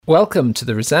Welcome to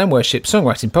the Resound Worship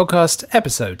Songwriting Podcast,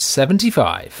 episode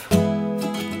 75.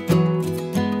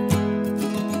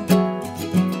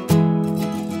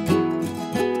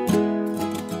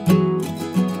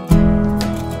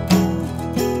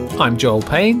 I'm Joel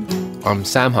Payne. I'm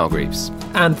Sam Hargreaves.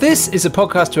 And this is a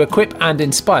podcast to equip and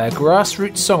inspire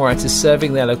grassroots songwriters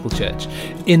serving their local church.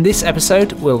 In this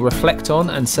episode, we'll reflect on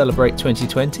and celebrate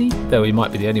 2020, though we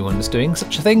might be the only ones doing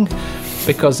such a thing,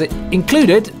 because it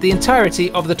included the entirety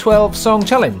of the 12-song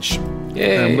challenge.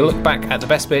 Yay. And we'll look back at the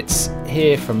best bits,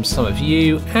 hear from some of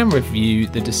you, and review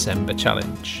the December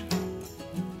challenge.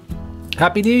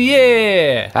 Happy New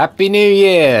Year! Happy New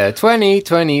Year,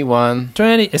 2021.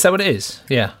 Is that what it is?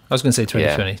 Yeah, I was going to say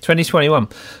 2020. Yeah. 2021.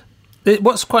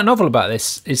 What's quite novel about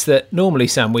this is that normally,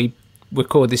 Sam, we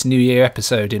record this New Year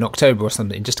episode in October or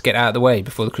something just to get out of the way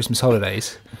before the Christmas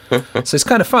holidays. So it's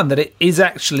kind of fun that it is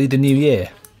actually the New Year.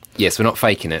 Yes, we're not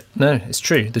faking it. No, it's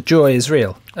true. The joy is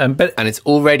real. And it's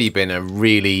already been a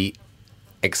really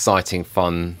exciting,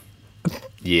 fun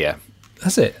year.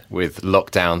 That's it. With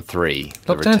Lockdown 3.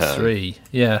 Lockdown 3,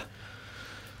 yeah.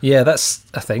 Yeah, that's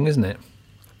a thing, isn't it?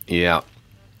 Yeah.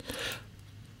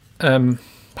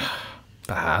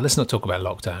 Let's not talk about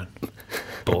lockdown.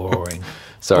 Boring.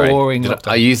 Sorry. Boring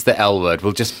lockdown. I used the L word.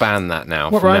 We'll just ban that now.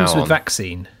 What rhymes with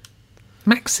vaccine?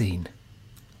 Maxine.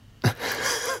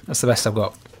 That's the best I've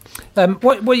got.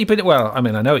 What you been? Well, I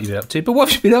mean, I know what you've been up to, but what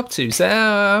have you been up to,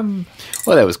 Sam?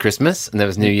 Well, there was Christmas and there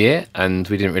was New Year, and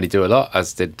we didn't really do a lot,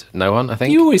 as did no one, I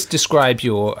think. You always describe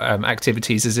your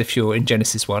activities as if you're in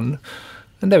Genesis 1,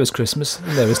 and there was Christmas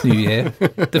and there was New Year,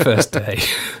 the first day.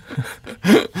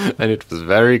 And it was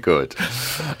very good.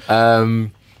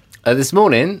 This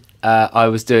morning, I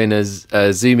was doing a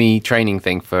Zoomy training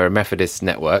thing for a Methodist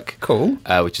network. Cool.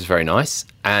 Which is very nice.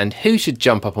 And who should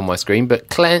jump up on my screen but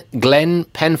Glenn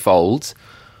Penfold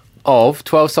of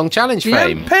 12-Song Challenge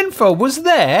fame. Yeah, Penfold was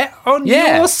there on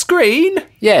your screen?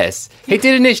 Yes. He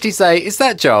did initially say, "Is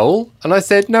that Joel?" And I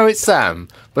said, "No, it's Sam."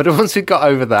 But once we got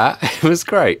over that, it was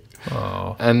great.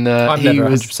 Oh, and I'm never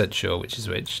 100% sure which is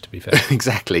which, to be fair.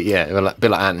 Exactly, yeah. A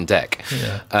bit like Ant and Dec.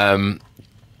 Yeah.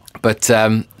 But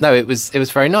no, it was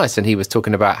very nice, and he was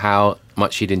talking about how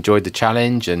much he'd enjoyed the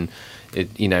challenge, and it,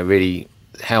 really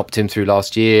helped him through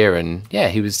last year, and yeah,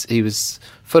 he was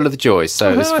full of the joy.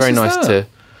 So it was very nice to,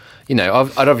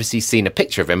 I'd obviously seen a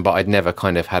picture of him, but I'd never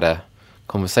kind of had a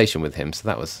conversation with him, so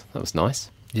that was nice.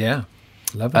 Yeah,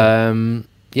 lovely.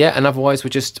 Yeah, and otherwise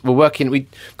we're working. We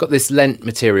got this Lent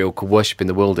material called Worship in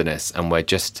the Wilderness, and we're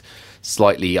just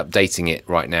slightly updating it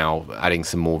right now, adding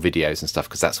some more videos and stuff,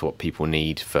 because that's what people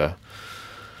need for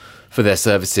their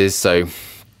services. So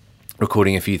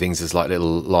recording a few things as like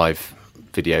little live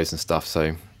videos and stuff.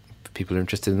 So if people are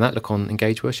interested in that, look on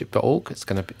engageworship.org. It's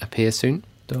going to appear soon.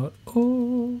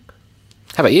 .org.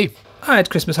 How about you? I had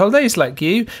Christmas holidays like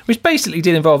you, which basically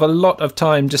did involve a lot of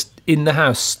time just in the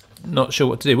house, not sure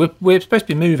what to do. We're supposed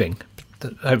to be moving,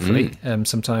 hopefully,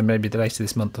 sometime maybe later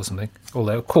this month or something.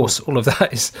 Although, of course, all of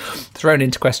that is thrown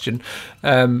into question.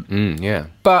 Yeah.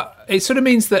 But it sort of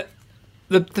means that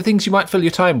the things you might fill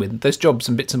your time with, those jobs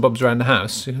and bits and bobs around the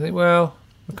house, you think, well,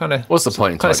 we're kind of... What's the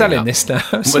point in kind of selling this now?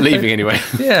 We're leaving anyway.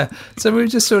 Yeah. So we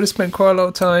just sort of spent quite a lot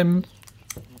of time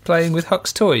playing with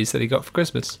Huck's toys that he got for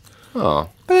Christmas. Oh,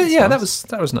 but yeah, nice.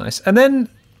 that was nice. And then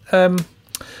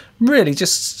really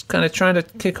just kind of trying to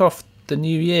kick off the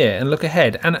new year and look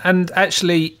ahead. And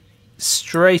actually,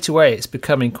 straight away, it's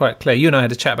becoming quite clear. You and I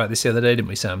had a chat about this the other day, didn't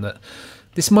we, Sam? That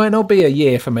this might not be a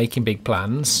year for making big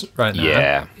plans right now.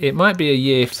 Yeah. It might be a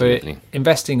year for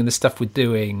investing in the stuff we're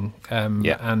doing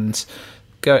and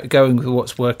going with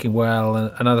what's working well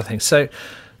and other things. So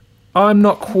I'm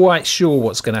not quite sure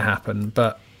what's going to happen,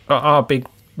 but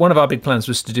one of our big plans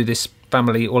was to do this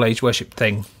family all-age worship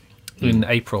thing in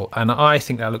April, and I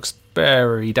think that looks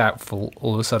very doubtful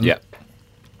all of a sudden. Yeah.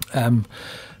 And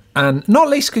not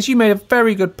least because you made a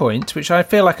very good point, which I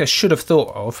feel like I should have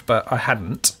thought of, but I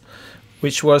hadn't,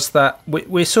 which was that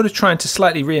we're sort of trying to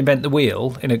slightly reinvent the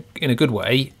wheel in a good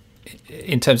way,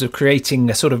 in terms of creating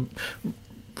a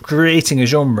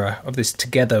genre of this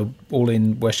together,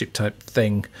 all-in worship type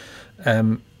thing.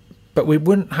 But we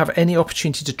wouldn't have any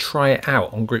opportunity to try it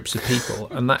out on groups of people,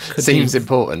 and that could seems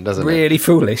important, doesn't it? Really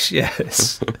foolish,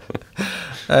 yes.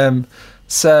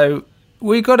 So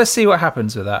we got to see what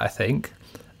happens with that, I think.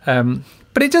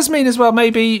 But it does mean as well,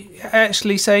 maybe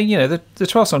actually saying, the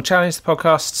 12-Song Challenge, the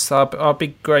podcasts, our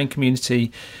big growing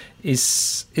community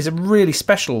is a really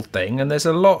special thing, and there's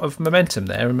a lot of momentum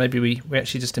there, and maybe we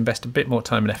actually just invest a bit more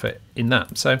time and effort in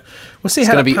that. So we'll see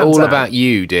how that pans out. It's going to be all about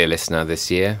you, dear listener,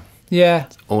 this year. Yeah.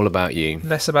 It's all about you.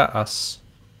 Less about us.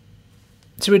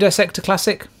 Should we dissect a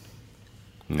classic?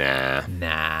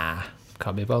 Nah.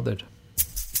 Can't be bothered.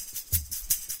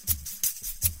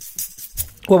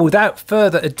 Well, without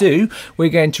further ado, we're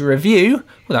going to review,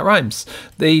 well, that rhymes,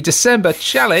 the December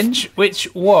challenge,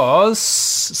 which was,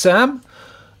 Sam?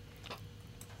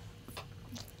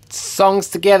 Songs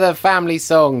together, family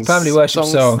songs. Family worship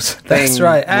songs. That's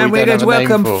right. And we're going to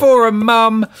welcome Forum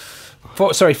Mom,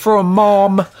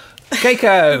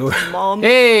 Keiko. Mom.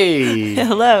 Hey.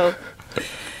 Hello.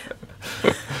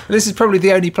 This is probably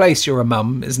the only place you're a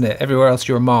mum, isn't it? Everywhere else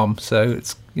you're a mom, so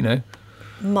it's,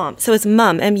 Mom. So it's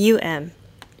mum, M-U-M.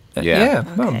 Yeah,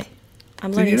 Okay. mum.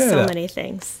 I'm learning so many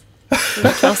things.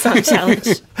 The Song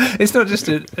Challenge. It's not just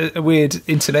a weird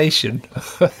intonation.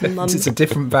 It's a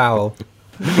different vowel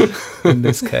in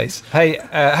this case. Hey,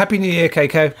 Happy New Year,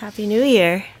 Keiko. Happy New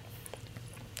Year.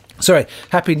 Sorry,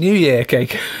 Happy New Year,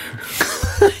 Keiko.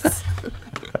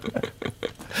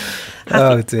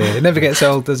 Oh dear, it never gets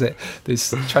old, does it?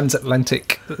 This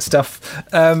transatlantic stuff.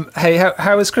 Hey,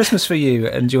 how was Christmas for you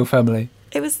and your family?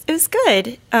 It was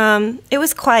good. It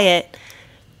was quiet.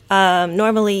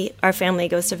 Normally, our family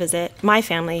goes to visit my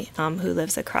family, who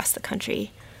lives across the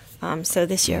country. So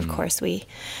this year, of course, we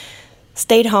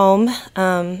stayed home.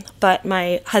 But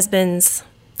my husband's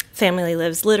family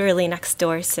lives literally next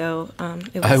door, so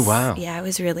it was. Oh wow! Yeah, it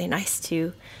was really nice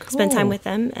to spend time with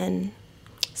them, and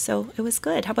so it was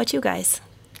good. How about you guys?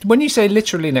 When you say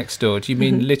literally next door, do you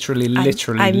mean literally next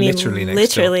door? Literally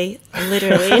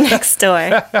next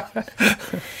door.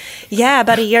 Yeah,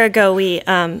 about a year ago, we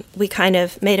kind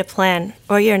of made a plan,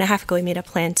 or a year and a half ago, we made a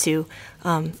plan to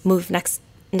move next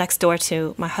door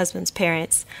to my husband's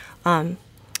parents,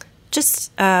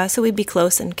 just so we'd be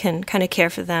close and can kind of care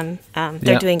for them.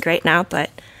 They're doing great now, but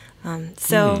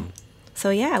so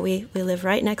yeah, we live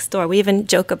right next door. We even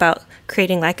joke about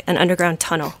creating like an underground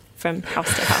tunnel from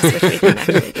house to house, which we can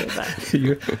actually do.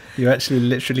 But you actually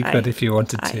literally could if you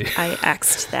wanted to. I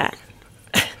axed that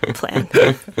plan.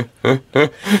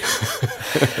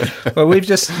 Well,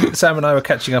 Sam and I were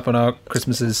catching up on our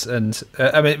Christmases, and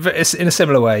it's in a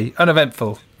similar way,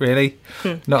 uneventful, really.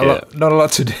 Not a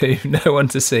lot to do, no one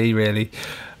to see, really,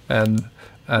 and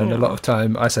a lot of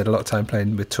time. I said a lot of time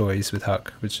playing with toys with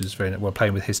Huck, which is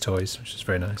playing with his toys, which is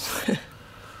very nice.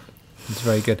 It's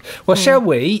very good. Well, shall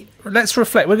we? Let's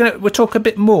reflect. We'll talk a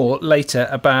bit more later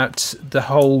about the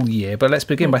whole year, but let's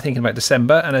begin by thinking about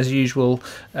December. And as usual,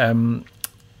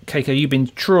 Keiko, you've been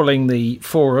trawling the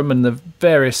forum and the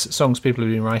various songs people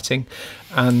have been writing,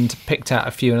 and picked out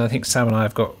a few. And I think Sam and I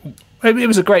have got. It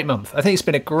was a great month. I think it's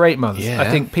been a great month. Yeah. I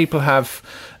think people have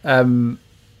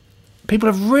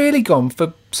really gone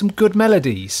for some good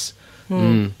melodies.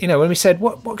 When we said,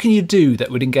 what can you do that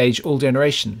would engage all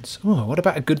generations? Oh, what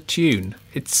about a good tune?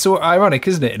 It's sort of ironic,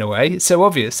 isn't it, in a way? It's so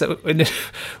obvious that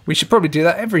we should probably do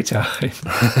that every time.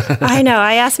 I know.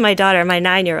 I asked my daughter, my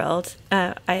 9-year-old,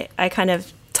 I kind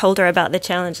of told her about the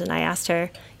challenge, and I asked her,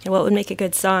 what would make a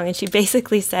good song? And she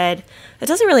basically said, it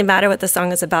doesn't really matter what the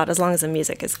song is about as long as the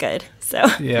music is good. So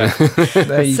yeah,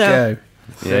 there you go.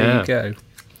 There you go.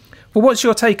 Well, what's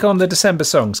your take on the December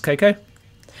songs, Keiko?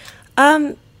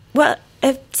 Well,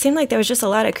 it seemed like there was just a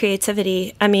lot of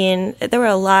creativity. I mean, there were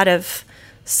a lot of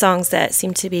songs that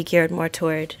seemed to be geared more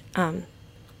toward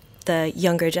the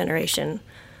younger generation.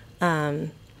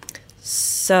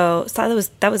 So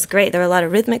that was great. There were a lot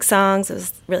of rhythmic songs. It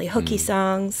was really hooky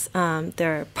songs. There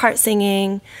were part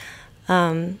singing.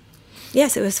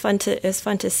 Yes, it was fun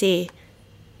to see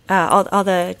all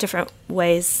the different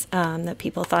ways that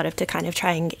people thought of to kind of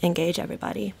try and engage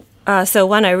everybody. So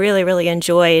one I really, really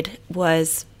enjoyed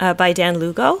was by Dan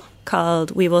Lugo,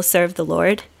 called "We Will Serve the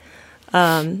Lord,"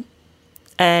 and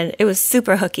it was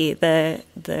super hooky. The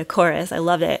chorus, I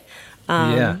loved it.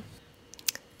 I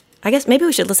guess maybe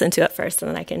we should listen to it first,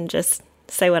 and then I can just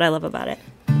say what I love about it.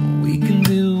 We can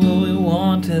do what we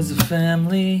want as a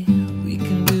family. We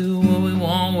can do what we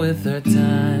want with our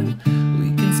time.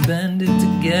 We can spend it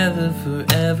together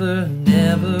forever,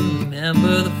 never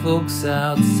remember the folks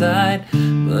outside.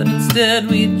 But instead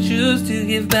we choose to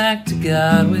give back to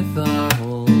God with our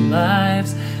whole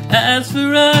lives. As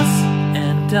for us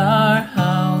and our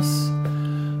house,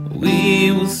 we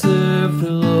will serve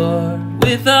the Lord.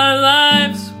 With our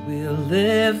lives we'll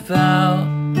live out.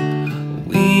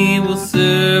 We will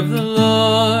serve the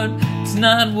Lord. It's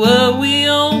not what we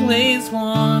always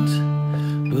want,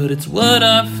 but it's what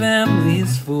our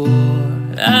family's for.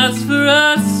 As for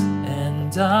us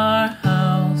and our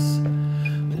house,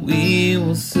 we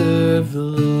will serve the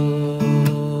Lord.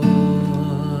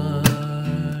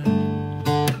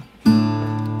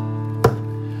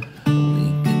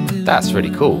 That's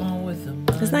really cool.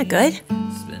 Isn't that good?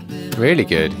 Really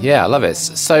good. Yeah, I love it.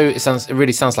 So it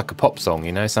really sounds like a pop song,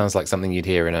 you know? Sounds like something you'd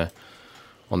hear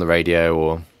on the radio,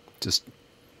 or just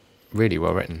really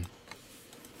well written.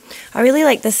 I really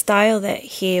like the style that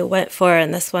he went for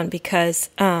in this one because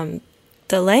the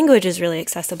language is really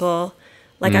accessible.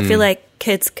 Like I feel like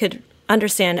kids could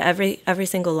understand every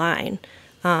single line.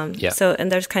 So, and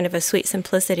there's kind of a sweet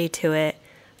simplicity to it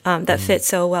that fits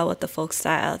so well with the folk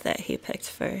style that he picked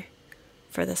for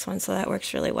this one. So that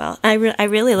works really well. I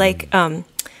really like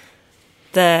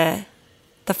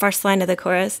the first line of the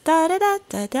chorus. Da da da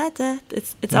da da da.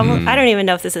 It's almost, I don't even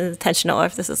know if this is intentional or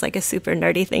if this is like a super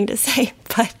nerdy thing to say,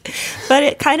 but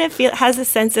it kind of has a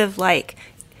sense of like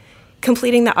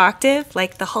completing the octave,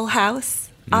 like the whole house,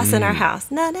 us in our house.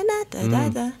 Na na na da da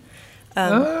da.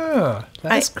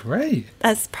 That's great.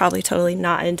 That's probably totally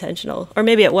not intentional, or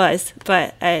maybe it was,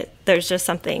 but there's just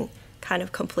something kind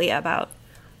of complete about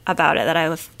it that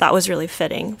I thought was really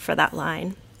fitting for that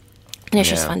line, and it's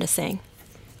just fun to sing.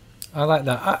 I like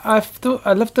that. I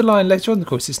love the line later on in the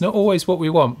course. It's not always what we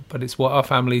want, but it's what our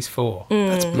family's for.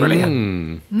 That's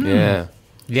brilliant. Yeah.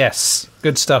 Yes.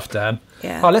 Good stuff, Dan.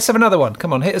 Yeah. Oh, let's have another one.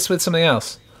 Come on, hit us with something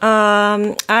else.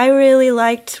 I really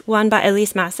liked one by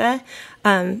Elise Massa.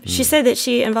 She said that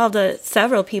she involved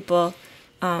several people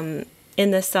in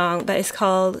this song, but it's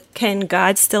called "Can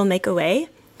God Still Make a Way?"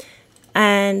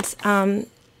 And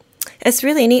it's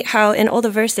really neat how in all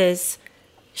the verses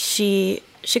she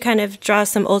kind of draws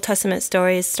some Old Testament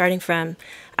stories starting from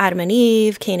Adam and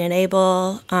Eve, Cain and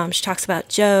Abel. She talks about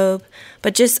Job,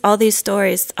 but just all these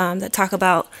stories that talk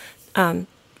about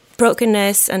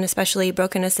brokenness, and especially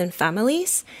brokenness in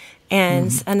families.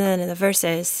 And then in the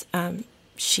verses, in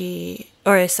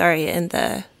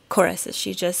the choruses,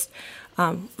 she just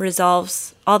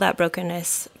resolves all that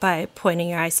brokenness by pointing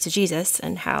your eyes to Jesus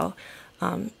and how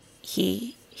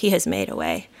he has made a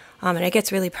way. And it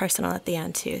gets really personal at the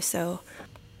end too. So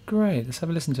great. Let's have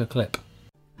a listen to a clip.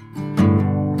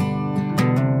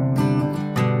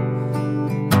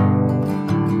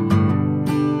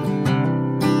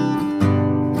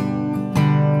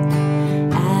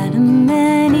 Adam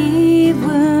and Eve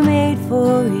were made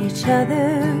for each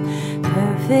other,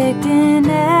 perfect in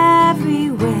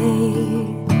every way.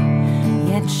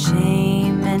 Yet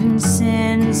shame and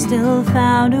sin still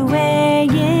found a way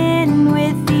in,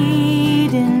 with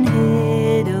Eden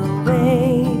hid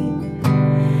away.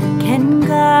 Can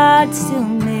God still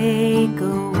make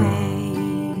a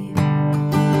way?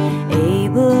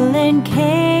 Abel and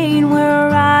Cain were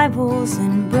rivals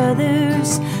and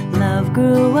brothers. Love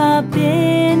grew up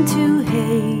into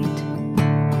hate,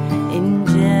 in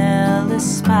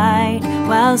jealous spite.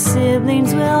 While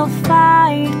siblings will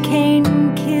fight,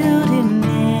 Cain killed him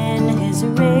in his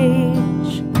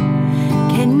rage.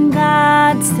 Can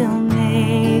God still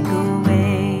make a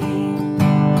way?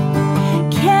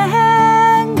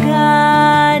 Can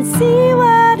God see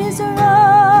what is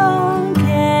wrong?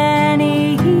 Can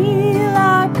He heal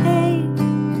our pain?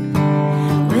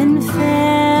 When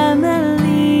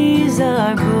families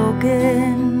are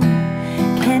broken,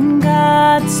 can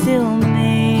God still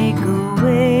make a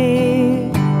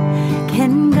way?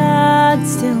 Can God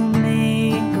still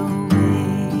make a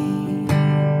way?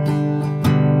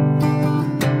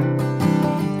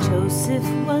 Joseph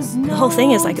was the whole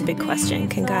thing is like a big question.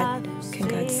 Can God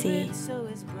see?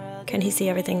 Can He see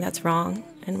everything that's wrong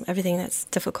and everything that's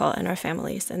difficult in our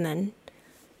families? And then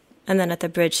at the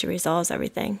bridge, she resolves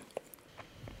everything.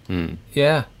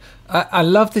 Yeah. I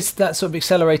love that sort of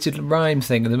accelerated rhyme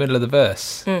thing in the middle of the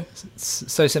verse.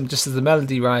 It's so simple, just as the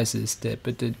melody rises, suddenly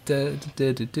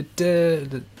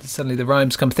the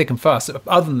rhymes come thick and fast.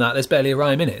 Other than that, there's barely a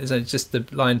rhyme in it. It's just the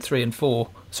lines 2 and 4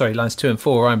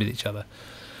 rhyme with each other.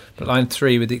 But line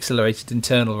 3 with the accelerated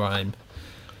internal rhyme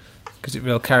gives it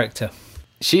real character.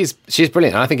 She's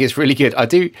brilliant. I think it's really good.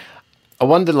 I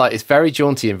wonder, like, it's very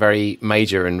jaunty and very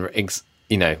major and,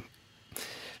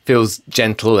 feels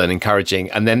gentle and encouraging.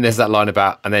 And then there's that line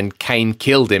about, and then Cain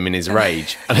killed him in his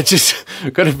rage. And I just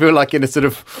got to feel like in a sort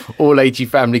of all-agey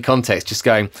family context, just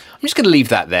going, I'm just going to leave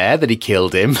that there, that he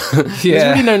killed him. There's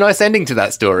really no nice ending to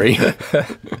that story.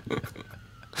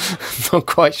 Not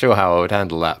quite sure how I would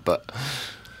handle that, but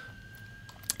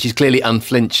she's clearly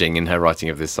unflinching in her writing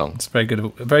of this song. It's a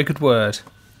very good word.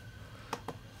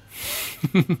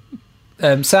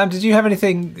 Sam, did you have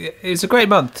anything? It's a great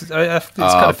month. It's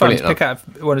kind of fun to pick out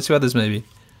one or two others, maybe.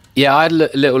 Yeah, I had a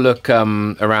little look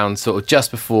around sort of just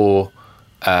before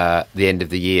the end of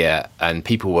the year, and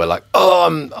people were like, oh,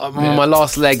 I'm on my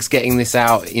last legs getting this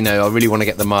out. I really want to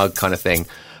get the mug kind of thing.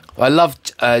 I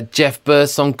loved Jeff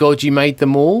Burr's song, God, You Made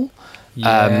Them All. Yes.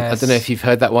 I don't know if you've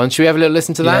heard that one. Should we have a little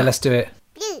listen to that? Yeah, let's do it.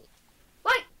 Blue,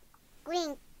 white,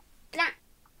 green, black,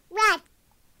 red.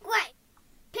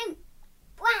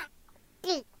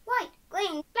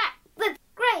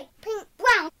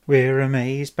 We're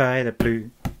amazed by the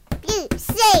blue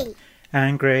sea,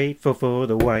 and grateful for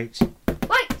the white.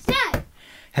 white snow,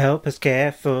 Help us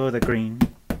care for the green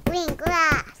green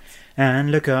grass, and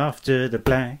look after the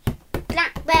black.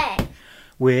 blackberry,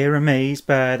 We're amazed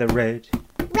by the red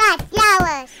red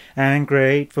flowers, and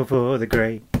grateful for the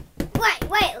grey. white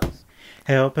whales,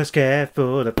 Help us care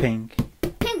for the pink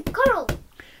pink coral,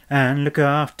 and look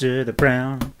after the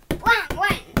brown. brown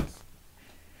wings.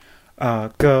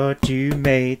 Ah, God, you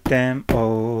made them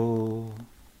all.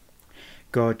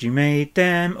 God, you made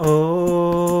them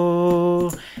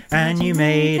all, and you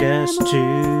made us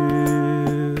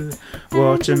too.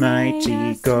 What a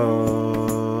mighty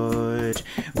God,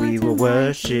 we will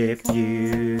worship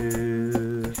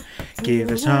you.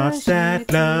 Give us hearts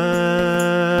that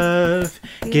love,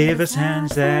 give us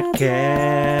hands that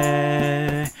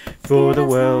care, for the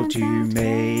world you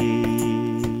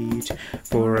made,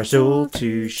 for us all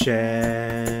to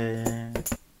share.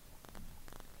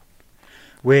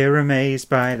 We're amazed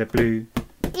by the blue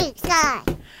Blue sky,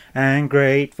 and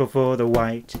grateful for the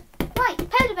white. white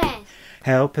polar bears,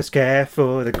 Help us care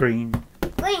for the green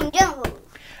green jungles,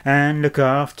 and look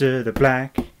after the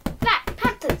black. black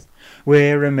panthers,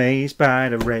 We're amazed by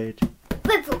the red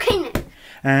red volcanoes,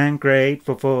 and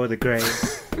grateful for the grey.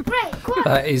 grey koalas.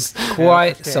 That is Help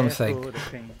quite us care something. for the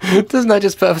pink. Doesn't that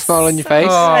just put a smile on your face?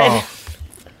 Oh,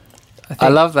 I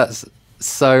love that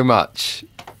so much.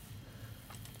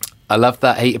 I love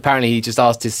that he just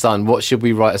asked his son, what should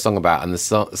we write a song about? And the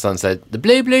son said, the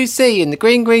blue, blue sea and the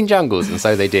green, green jungles. And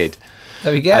so they did.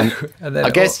 there we go. And then I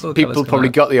guess all people colours come probably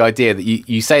out. got the idea that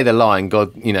you say the line,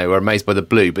 God, we're amazed by the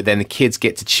blue, but then the kids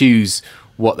get to choose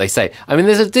what they say. I mean,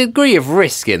 there's a degree of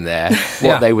risk in there, what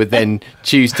Yeah. they would then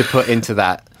choose to put into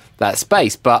that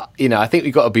space. But, I think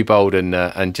we've got to be bold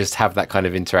and just have that kind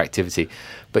of interactivity.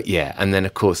 But yeah, and then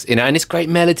of course, and it's great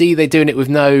melody. They're doing it with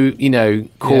no,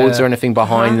 chords Yeah. or anything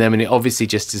behind them. And it obviously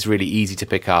just is really easy to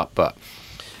pick up.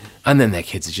 And then their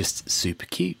kids are just super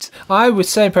cute. I was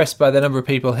so impressed by the number of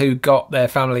people who got their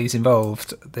families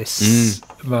involved this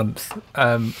month,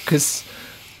 because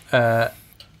you've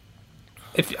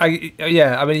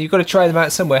got to try them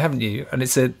out somewhere, haven't you? And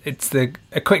it's a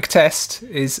quick test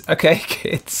is okay,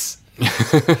 kids,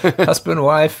 husband,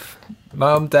 wife,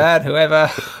 mum, dad, whoever,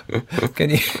 can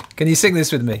you sing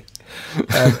this with me?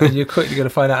 And you're quickly going to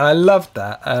find out. And I loved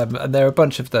that, and there are a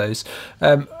bunch of those.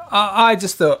 I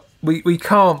just thought. We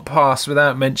can't pass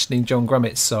without mentioning John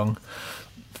Grummett's song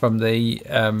from the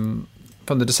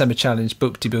December Challenge,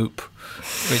 Boop De Boop,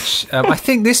 which I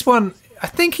think this one,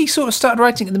 he sort of started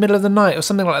writing it in the middle of the night or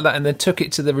something like that, and then took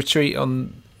it to the retreat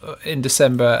in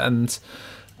December, and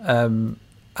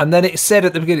then it said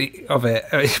at the beginning of it,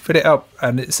 he put it up,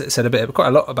 and it said quite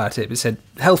a lot about it. It said,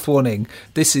 "Health warning: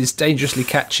 this is dangerously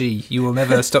catchy. You will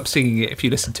never stop singing it if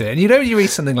you listen to it." And you read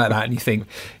something like that, and you think,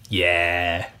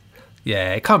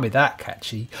 Yeah, it can't be that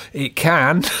catchy. It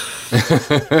can.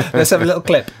 Let's have a little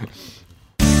clip.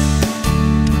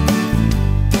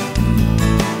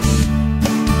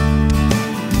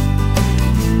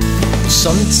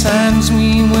 Sometimes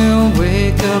we will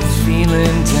wake up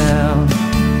feeling down.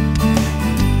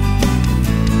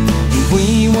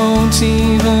 We won't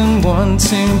even want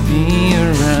to be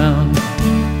around.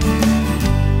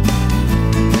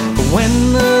 But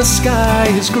when the sky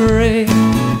is grey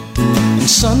and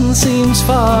sun seems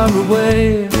far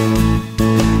away,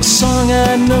 a song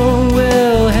I know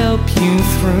will help you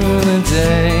through the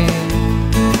day.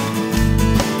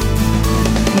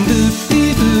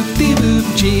 Boop-de-boop-de-boop,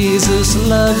 Jesus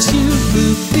loves you.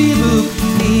 Boop-de-boop,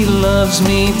 he loves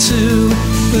me too.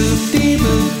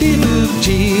 Boop-de-boop-de-boop,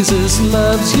 Jesus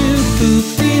loves you.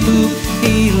 Boop-de-boop,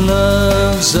 he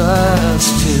loves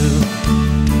us too.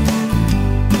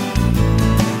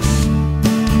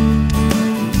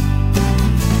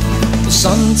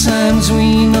 Sometimes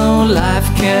we know life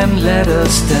can let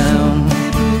us down,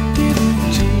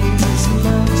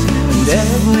 and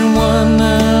everyone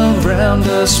around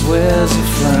us wears a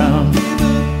frown.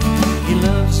 He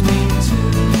loves me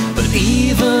too. But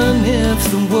even if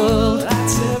the world,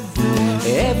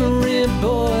 every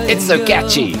boy, It's so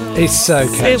catchy. It's so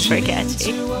catchy. Super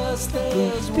catchy.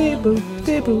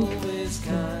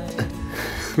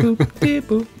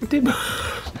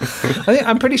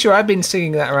 I'm pretty sure I've been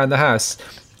singing that around the house.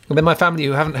 And then my family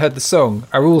who haven't heard the song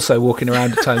are also walking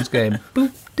around at times going,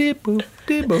 boop, de boop,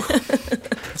 de boop.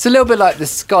 It's a little bit like the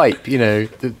Skype,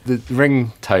 the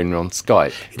ringtone on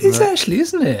Skype. It is actually,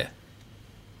 isn't it?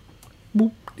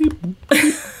 Boop, de boop,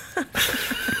 de.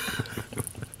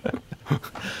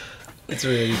 It's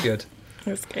really good.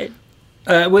 That's good.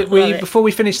 Before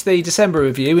we finish the December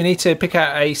review, we need to pick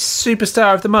out a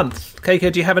superstar of the month.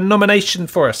 Keiko, do you have a nomination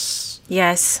for us?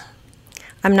 Yes.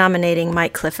 I'm nominating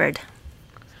Mike Clifford.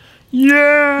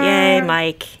 Yeah! Yay,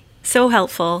 Mike. So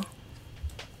helpful.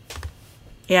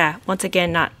 Yeah, once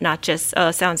again, not just,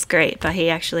 oh, sounds great, but he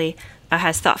actually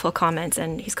has thoughtful comments,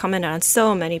 and he's commented on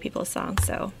so many people's songs,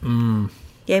 so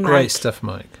yay, Mike. Great stuff,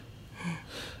 Mike.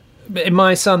 In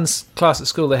my son's class at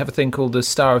school, they have a thing called the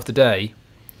Star of the Day,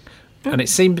 and it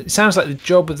sounds like the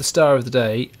job of the Star of the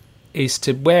Day is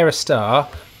to wear a star,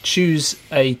 choose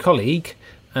a colleague,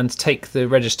 and take the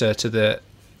register to the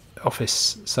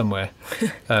office somewhere.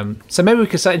 So maybe we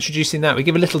could start introducing that. We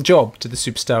give a little job to the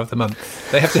Superstar of the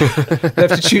Month. They have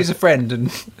to choose a friend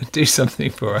and do something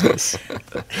for us.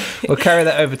 We'll carry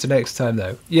that over to next time,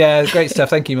 though. Yeah, great stuff.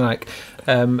 Thank you, Mike.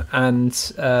 And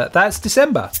that's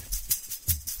December.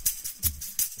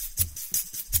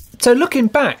 So looking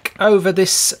back over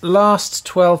this last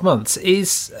 12 months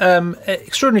is an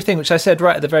extraordinary thing, which I said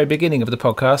right at the very beginning of the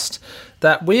podcast,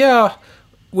 that we're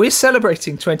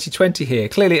celebrating 2020 here.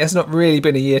 Clearly, it has not really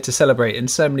been a year to celebrate in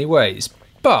so many ways.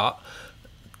 But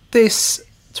this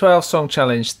 12-song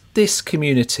challenge, this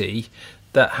community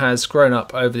that has grown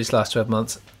up over these last 12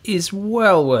 months is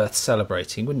well worth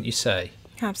celebrating, wouldn't you say?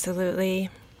 Absolutely.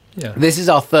 Yeah. This is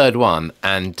our third one,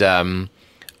 and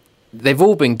they've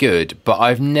all been good, but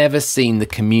I've never seen the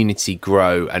community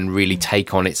grow and really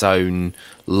take on its own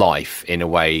life in a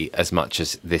way as much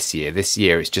as this year. This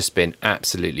year, it's just been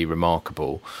absolutely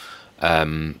remarkable,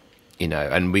 and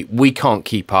we can't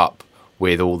keep up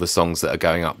with all the songs that are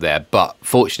going up there. But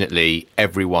fortunately,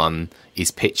 everyone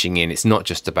is pitching in. It's not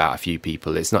just about a few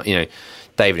people. It's not,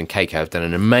 David and Keiko have done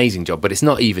an amazing job, but it's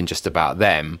not even just about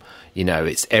them.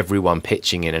 It's everyone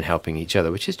pitching in and helping each other,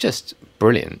 which is just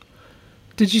brilliant.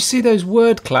 Did you see those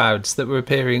word clouds that were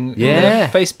appearing in the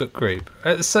Facebook group?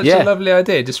 It's such a lovely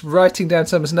idea, just writing down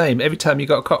someone's name every time you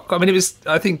got a I mean,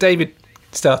 I think David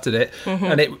started it,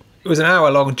 and it was an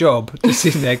hour-long job just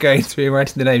sitting there going through and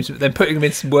writing the names, but then putting them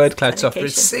in some word cloud software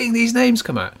and seeing these names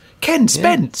come out. Ken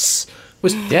Spence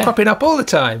was popping up all the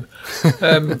time.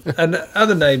 And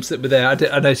other names that were there,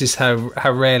 I noticed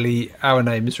how rarely our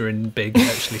names were in big,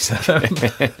 actually. So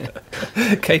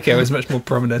Keiko was much more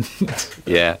prominent.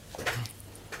 Yeah.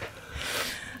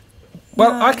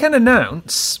 Well, I can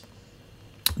announce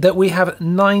that we have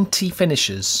 90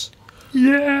 finishers.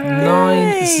 Yeah!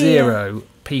 90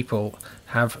 people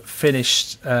have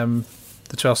finished the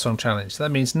 12-song challenge.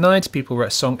 That means 90 people wrote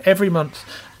a song every month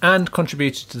and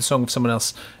contributed to the song of someone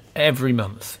else every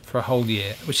month for a whole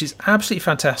year, which is absolutely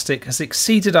fantastic, has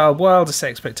exceeded our wildest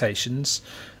expectations.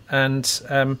 And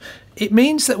it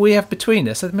means that we have between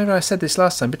us, maybe I said this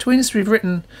last time, between us we've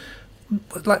written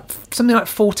something like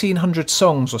 1,400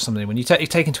 songs or something when you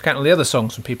take into account all the other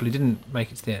songs from people who didn't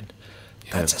make it to the end.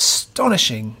 That's an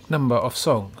astonishing number of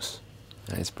songs.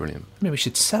 That is brilliant. Maybe we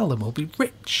should sell them or be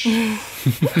rich. And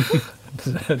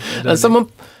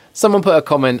someone put a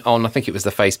comment on, I think it was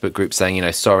the Facebook group,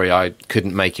 saying, sorry, I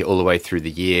couldn't make it all the way through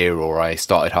the year, or I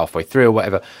started halfway through or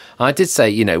whatever. And I did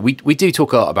say, we do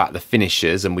talk a lot about the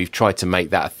finishers, and we've tried to make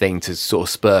that a thing to sort of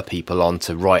spur people on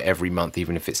to write every month,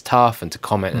 even if it's tough, and to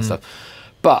comment and stuff.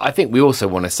 But I think we also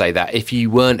want to say that if you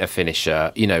weren't a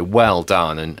finisher, well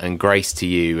done and grace to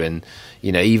you. And,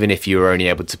 even if you were only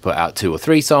able to put out 2 or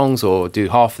 3 songs or do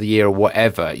half the year or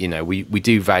whatever, we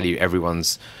do value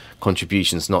everyone's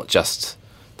contributions, not just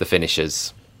the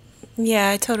finishers. Yeah,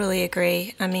 I totally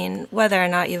agree. I mean, whether or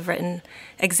not you've written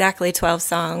exactly 12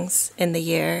 songs in the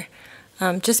year,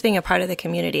 just being a part of the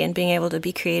community and being able to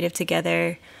be creative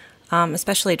together,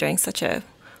 especially during such a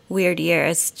weird year,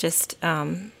 is just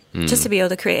to be able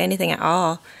to create anything at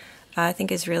all, I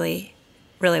think is really,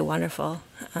 really wonderful.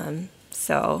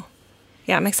 So,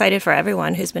 yeah, I'm excited for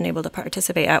everyone who's been able to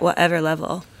participate at whatever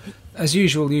level. As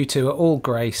usual, you two are all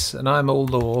grace, and I'm all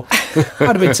law. I'd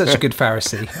have been such a good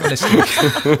Pharisee, honestly.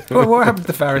 What happened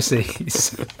to the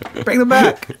Pharisees? Bring them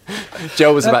back.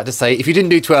 Joel was about to say, if you didn't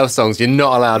do 12 songs, you're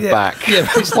not allowed back. Yeah,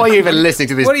 why are you even listening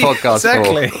to this podcast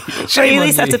for? Or you at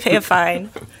least have to pay a fine.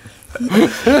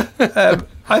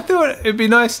 I thought it would be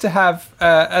nice to have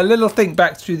a little think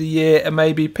back through the year and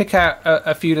maybe pick out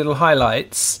a few little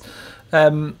highlights.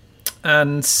 So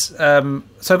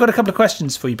I've got a couple of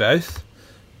questions for you both.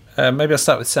 Maybe I'll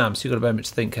start with Sam, so you've got a moment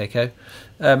to think, Keiko.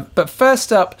 But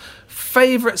first up,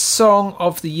 favourite song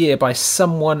of the year by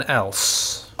someone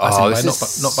else.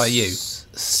 Not by you.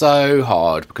 So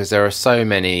hard, because there are so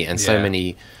many, and so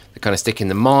many that kind of stick in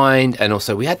the mind. And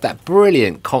also, we had that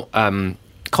brilliant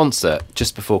concert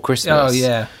just before Christmas. Oh,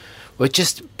 yeah. Where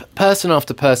just person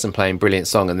after person playing brilliant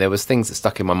song, and there was things that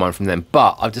stuck in my mind from them.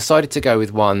 But I've decided to go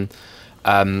with one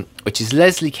which is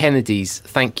Leslie Kennedy's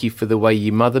 "Thank You for the Way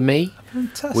You Mother Me,"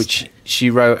 Fantastic. which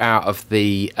she wrote out of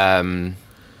the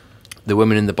the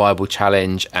Women in the Bible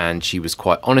Challenge, and she was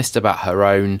quite honest about her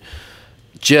own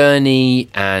journey,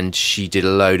 and she did a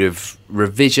load of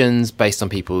revisions based on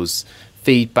people's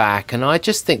feedback. And I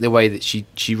just think the way that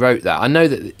she wrote that, I know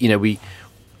that, you know,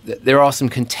 there are some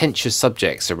contentious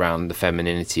subjects around the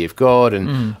femininity of God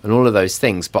and all of those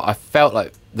things, but I felt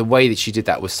like the way that she did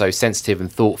that was so sensitive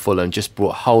and thoughtful, and just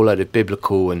brought a whole load of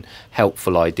biblical and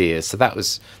helpful ideas. So that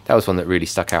was one that really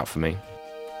stuck out for me.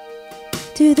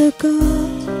 To the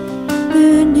God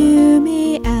who knew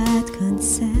me at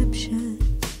conception,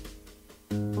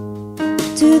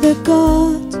 to the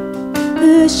God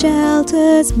who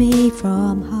shelters me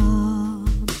from harm,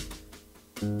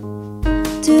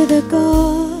 to the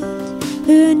God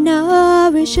who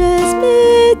nourishes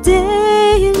me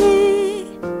daily,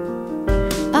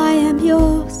 I am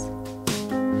yours,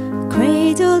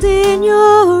 cradled in your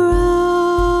arms.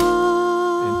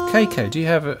 Keiko, do you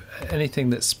have anything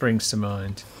that springs to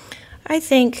mind? I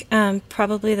think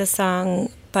probably the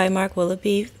song by Mark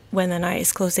Willoughby, When the Night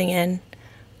is Closing In,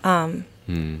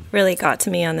 really got to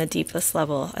me on the deepest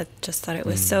level. I just thought it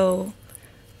was so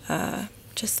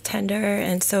just tender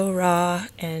and so raw.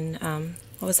 And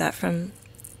what was that, from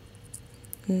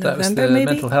November, that was the maybe?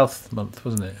 Mental Health Month,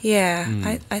 wasn't it?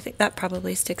 Yeah, I think that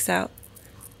probably sticks out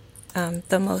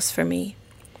the most for me.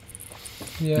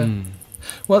 Yeah.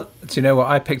 Well, do you know what?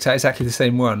 I picked out exactly the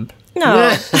same one.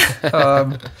 No.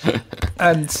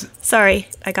 And Sorry,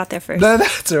 I got there first. no,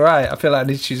 that's all right. I feel like I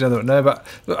need to choose another one. No, but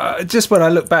just when I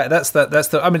look back, that's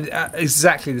the. I mean,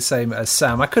 exactly the same as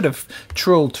Sam. I could have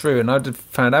trawled through, and I'd have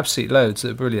found absolutely loads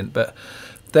that are brilliant. But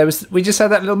we just had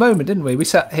that little moment, didn't we? We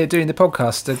sat here doing the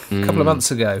podcast a couple of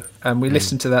months ago, and we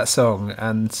listened to that song,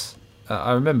 and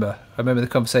I remember the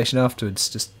conversation afterwards.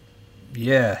 Just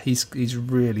he's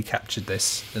really captured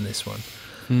this in this one.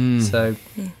 So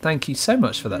thank you so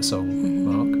much for that song,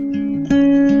 Mark.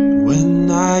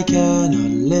 When I cannot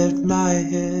lift my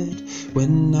head,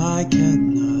 when I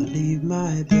cannot leave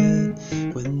my bed,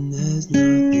 when there's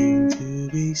nothing to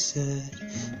be said,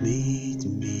 meet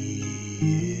me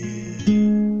here.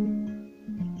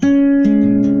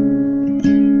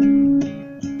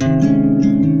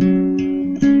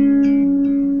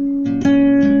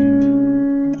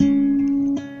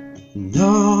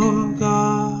 No,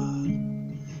 God,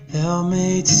 help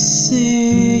me to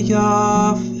see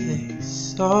your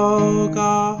face. Oh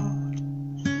God,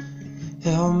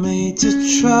 help me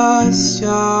to trust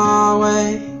your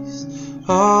ways.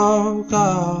 Oh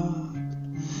God,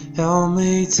 help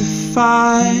me to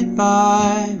find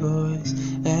my voice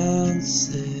and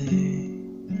say,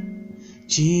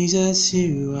 Jesus,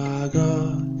 you are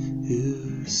God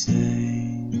who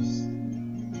saves.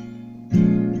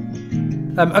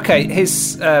 Okay,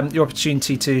 here's your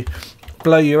opportunity to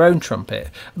blow your own trumpet.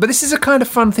 But this is a kind of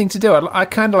fun thing to do. I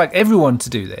kind of like everyone to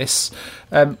do this,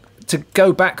 to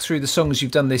go back through the songs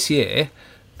you've done this year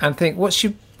and think, what's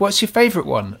your favourite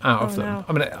one out of them? No.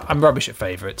 I mean, I'm rubbish at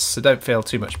favourites, so don't feel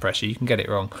too much pressure. You can get it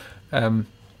wrong.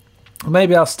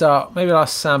 Maybe I'll ask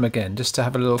Sam again, just to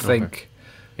have a little think.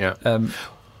 Yeah.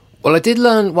 Well, I did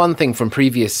learn one thing from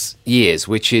previous years,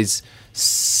 which is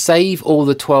save all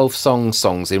the 12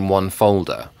 songs in one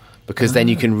folder, because then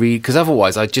you can read, because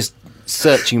otherwise I just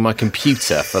searching my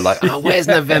computer for where's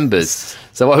November's.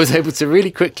 So I was able to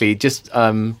really quickly just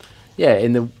in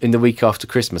the week after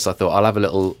Christmas, I thought I'll have a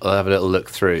little look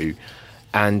through,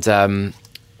 and I've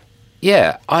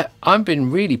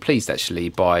been really pleased actually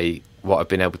by what I've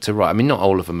been able to write. I mean, not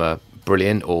all of them are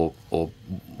brilliant or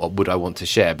would I want to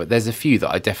share, but there's a few that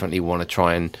I definitely want to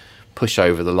try and push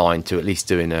over the line to at least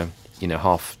doing a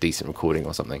half decent recording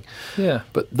or something. Yeah.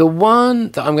 But the one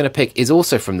that I'm going to pick is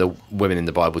also from the Women in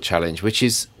the Bible Challenge, which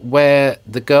is where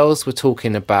the girls were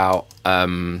talking about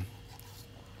the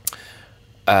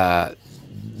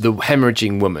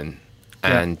hemorrhaging woman.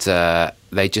 And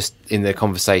they just, in their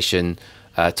conversation,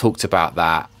 talked about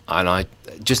that. And I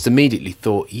just immediately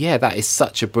thought, that is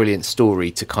such a brilliant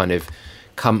story to kind of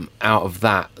come out of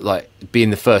that, like being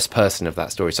the first person of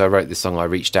that story. So I wrote this song, I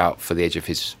reached out for the edge of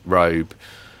his robe,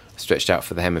 stretched out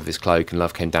for the hem of his cloak, and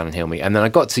love came down and healed me. And then I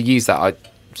got to use that. I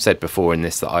said before in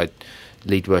this that I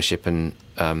lead worship and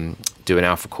do an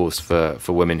alpha course for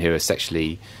women who are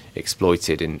sexually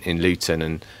exploited in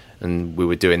Luton, and we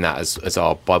were doing that as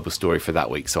our Bible story for that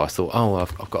week. So I thought,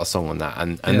 I've got a song on that,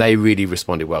 and they really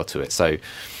responded well to it. So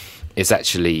it's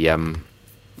actually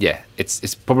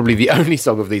it's probably the only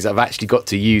song of these I've actually got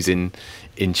to use in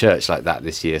church like that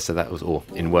this year. So that was all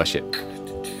in worship.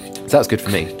 So that was good for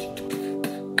me.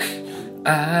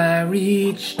 I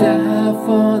reached out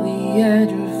for the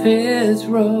edge of his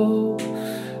robe.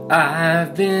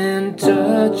 I've been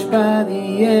touched by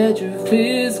the edge of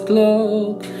his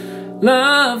cloak.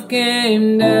 love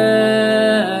came down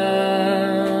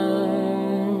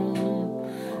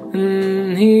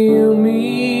and healed me.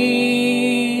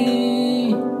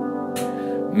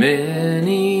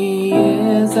 Many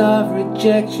years of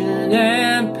rejection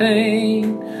and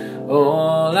pain,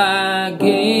 all I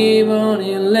gave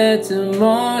only led to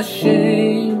more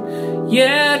shame.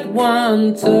 Yet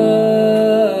one touch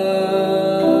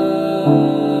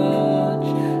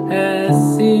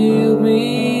has sealed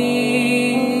me.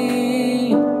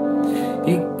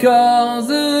 He calls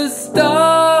us stardust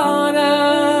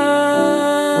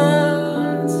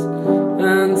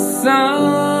and suns,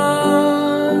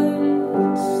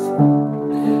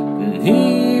 and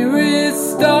he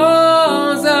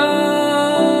restores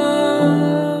us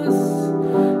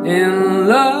in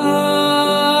love.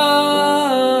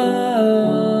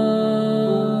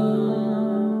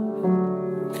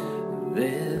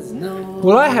 There's no.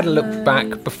 Well, I had a look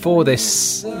back before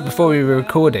we were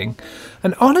recording,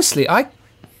 and honestly, I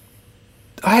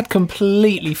had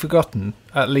completely forgotten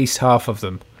at least half of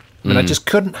them. I mean, I just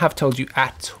couldn't have told you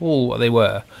at all what they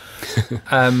were.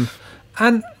 And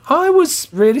I was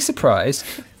really surprised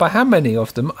by how many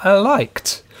of them I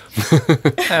liked.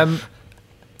 And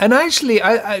actually,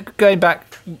 I going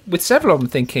back with several of them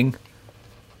thinking,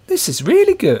 this is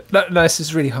really good. No, this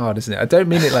is really hard, isn't it? I don't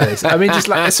mean it like this. I mean just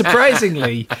like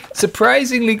surprisingly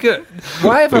good.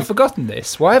 Why have I forgotten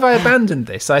this? Why have I abandoned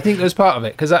this? I think there's part of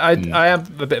it because I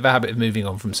have a bit of a habit of moving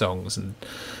on from songs, and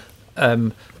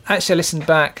actually I listened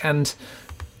back and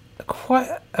quite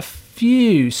a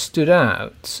few stood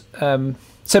out.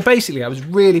 So basically I was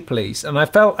really pleased, and I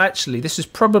felt actually this was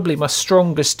probably my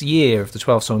strongest year of the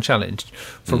 12-song challenge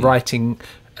for writing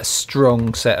a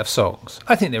strong set of songs.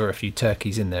 I think there were a few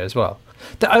turkeys in there as well.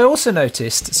 I also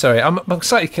noticed, sorry, I'm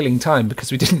slightly killing time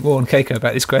because we didn't warn Keiko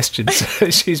about this question, so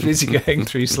she's busy going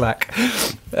through Slack.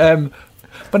 But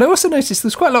I also noticed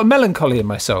there's quite a lot of melancholy in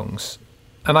my songs,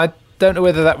 and I don't know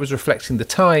whether that was reflecting the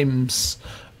times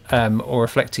or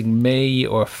reflecting me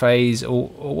or a phase or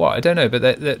what, I don't know, but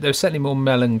there was certainly more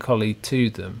melancholy to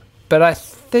them. But I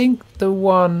think the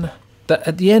one that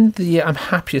at the end of the year I'm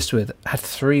happiest with had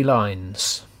 3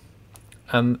 lines,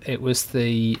 and it was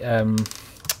the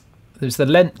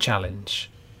Lent challenge,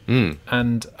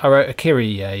 and I wrote a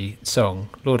Kyrie song,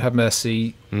 Lord have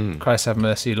mercy, Christ have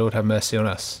mercy, Lord have mercy on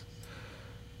us,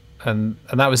 and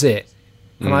that was it.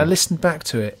 And I listened back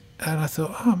to it and I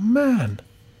thought, oh man,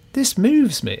 this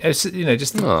moves me. It's,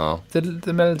 just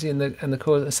the melody and the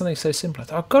chord. It's something so simple. I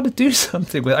thought, I've got to do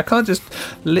something with it. I can't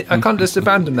just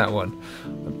abandon that one.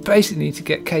 I basically need to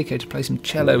get Keiko to play some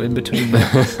cello in between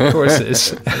the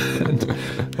choruses, and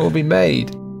all be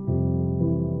made.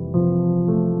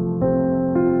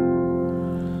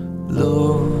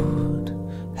 Lord,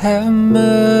 have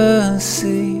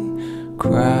mercy.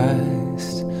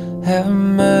 Christ, have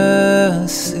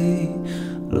mercy.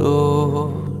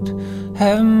 Lord,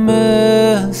 have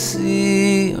mercy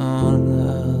on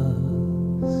us.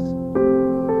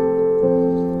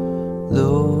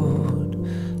 Lord,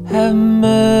 have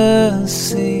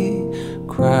mercy.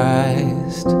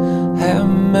 Christ, have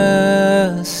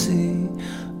mercy.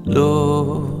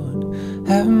 Lord,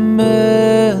 have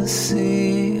mercy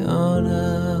on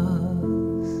us.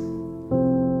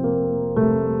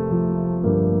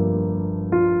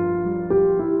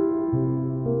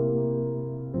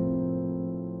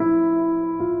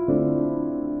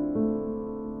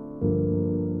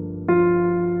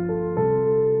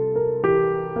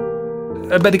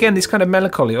 But again, this kind of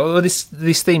melancholy, or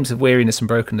these themes of weariness and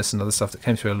brokenness and other stuff that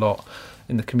came through a lot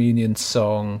in the communion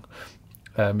song,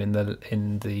 in the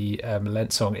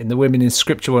Lent song, in the Women in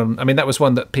Scripture one. I mean, that was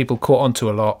one that people caught onto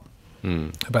a lot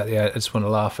about the I just want to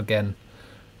laugh again,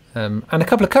 and a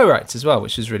couple of co-writes as well,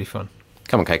 which was really fun.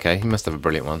 Come on, KK, you must have a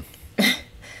brilliant one.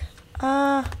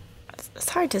 It's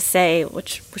hard to say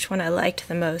which one I liked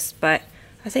the most, but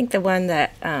I think the one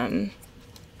that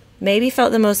maybe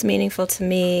felt the most meaningful to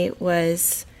me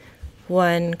was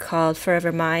one called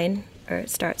Forever Mine, or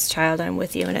it starts, Child, I'm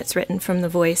with you, and it's written from the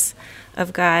voice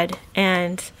of God.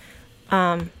 And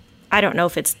I don't know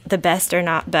if it's the best or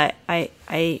not, but I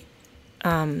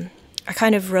kind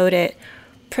of wrote it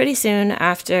pretty soon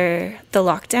after the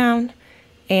lockdown,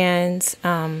 and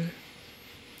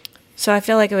so I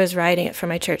feel like I was writing it for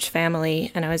my church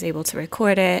family, and I was able to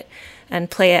record it and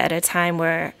play it at a time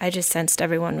where I just sensed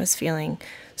everyone was feeling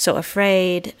so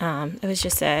afraid. It was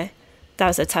just that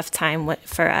was a tough time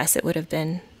for us. It would have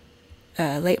been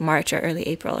late March or early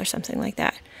April or something like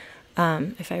that,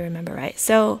 if I remember right.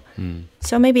 So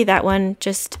maybe that one,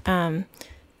 just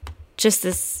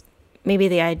this, maybe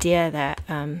the idea that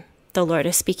the Lord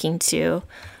is speaking to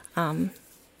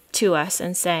us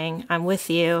and saying, I'm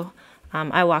with you.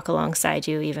 I walk alongside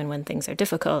you even when things are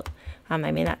difficult. I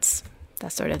mean, that's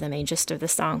sort of the main gist of the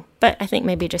song. But I think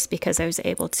maybe just because I was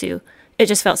able to, it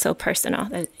just felt so personal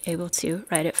that I was able to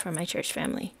write it for my church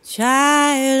family.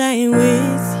 Child, I'm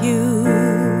with you.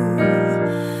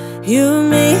 You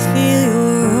may feel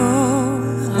you're all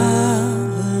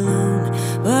alone,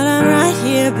 but I'm right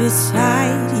here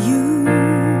beside you,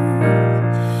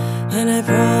 and I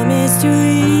promise to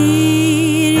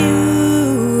lead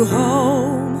you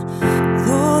home.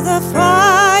 Though the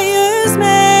fires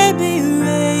may be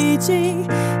raging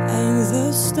and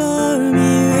the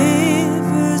stormy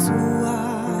rivers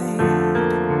wide,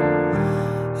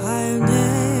 I'll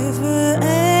never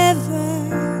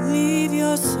ever leave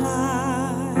your side.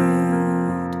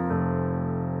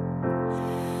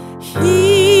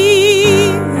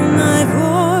 Hear my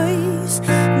voice,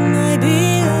 my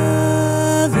beloved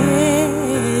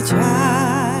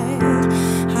child.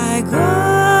 I go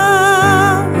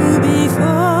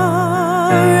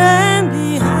before and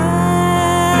behind.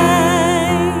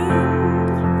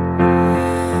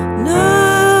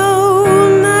 Now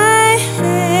my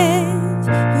hand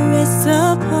rests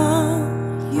upon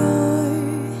your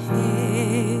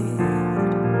head,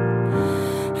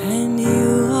 and you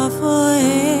are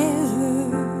forever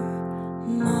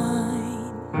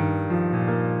mine.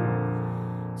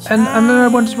 And then I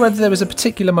wondered whether there was a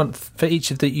particular month for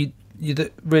each of you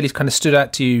that really kind of stood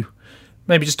out to you,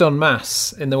 maybe just en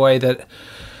masse in the way that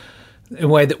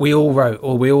we all wrote,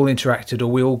 or we all interacted, or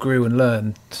we all grew and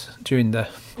learned during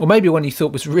or maybe one you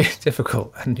thought was really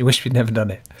difficult and you wish we'd never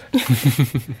done it.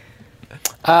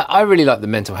 I really liked the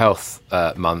mental health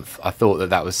month. I thought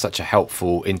that was such a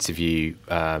helpful interview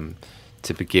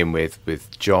to begin with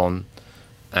John,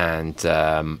 and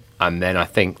then I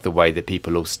think the way that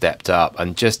people all stepped up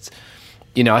and just,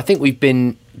 I think we've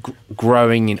been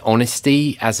growing in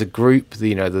honesty as a group.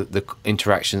 The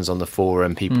interactions on the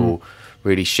forum, people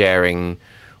really sharing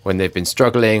when they've been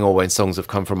struggling or when songs have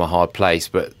come from a hard place.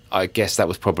 But I guess that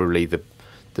was probably the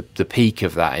peak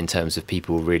of that in terms of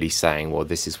people really saying, well,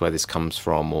 this is where this comes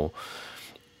from, or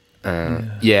and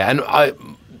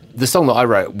the song that I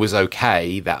wrote was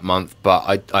okay that month,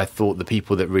 but I thought the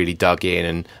people that really dug in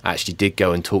and actually did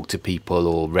go and talk to people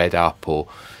or read up, or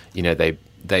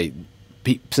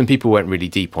some people went really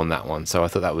deep on that one, so I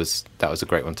thought that was a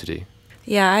great one to do.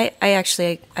 Yeah, I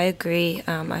agree.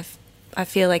 I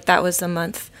feel like that was the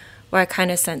month where I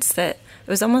kind of sensed that it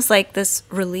was almost like this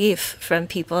relief from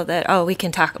people that, we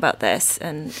can talk about this,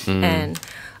 and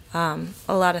a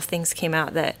lot of things came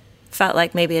out that felt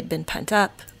like maybe had been pent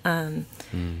up.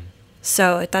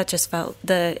 So that just felt,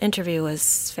 the interview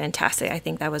was fantastic. I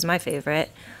think that was my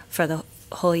favorite for the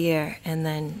whole year, and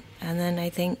then I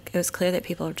think it was clear that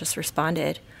people just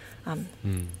responded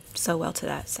so well to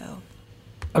that. So,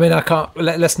 I mean, I can't.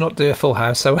 Let's not do a full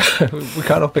house, so we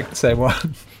can't all pick the same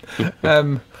one.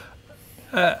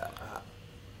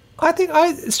 I think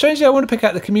strangely I want to pick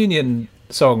out the communion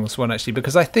songs one, actually,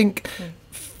 because I think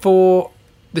for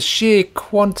the sheer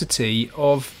quantity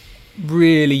of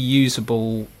really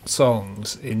usable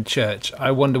songs in church,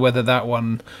 I wonder whether that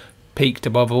one peaked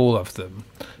above all of them.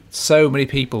 So many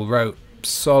people wrote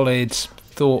solid,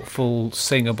 thoughtful,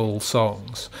 singable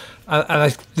songs,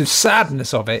 and the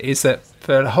sadness of it is that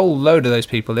for a whole load of those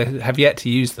people, they have yet to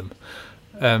use them,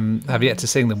 have yet to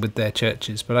sing them with their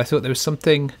churches. But I thought there was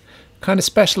something kind of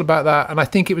special about that, and I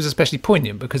think it was especially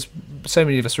poignant because so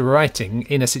many of us were writing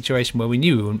in a situation where we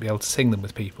knew we wouldn't be able to sing them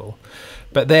with people,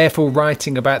 but therefore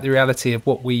writing about the reality of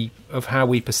of how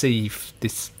we perceive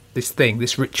this thing,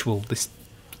 this ritual, this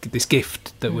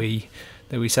gift that we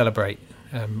celebrate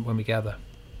when we gather.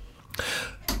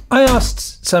 I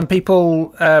asked some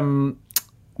people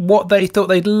what they thought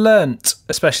they'd learnt,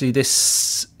 especially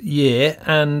this year,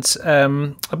 and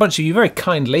a bunch of you very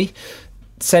kindly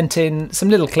sent in some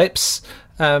little clips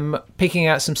picking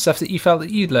out some stuff that you felt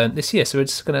that you'd learnt this year. So we're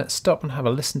just going to stop and have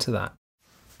a listen to that.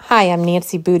 Hi, I'm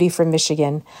Nancy Booty from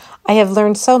Michigan. I have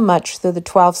learned so much through the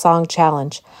 12-song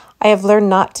challenge. I have learned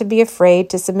not to be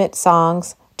afraid to submit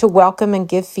songs, to welcome and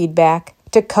give feedback,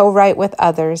 to co-write with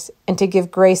others, and to give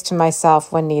grace to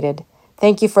myself when needed.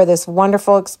 Thank you for this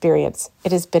wonderful experience.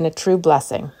 It has been a true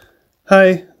blessing.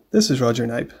 Hi, this is Roger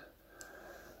Knipe.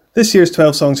 This year's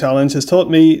 12-song challenge has taught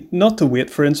me not to wait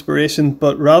for inspiration,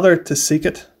 but rather to seek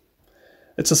it.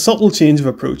 It's a subtle change of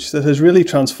approach that has really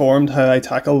transformed how I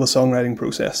tackle the songwriting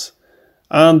process,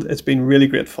 and it's been really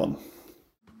great fun.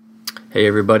 Hey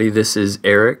everybody, this is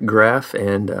Eric Graff,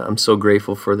 and I'm so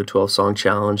grateful for the 12-song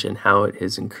challenge and how it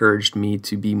has encouraged me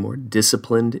to be more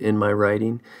disciplined in my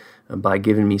writing. by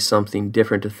giving me something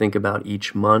different to think about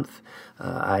each month.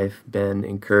 I've been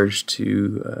encouraged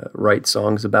to write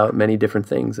songs about many different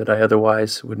things that I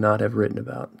otherwise would not have written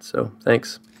about. So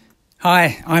thanks.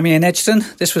 Hi, I'm Ian Edgerton.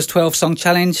 This was 12 Song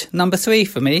Challenge number 3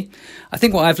 for me. I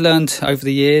think what I've learned over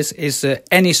the years is that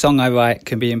any song I write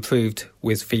can be improved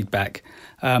with feedback.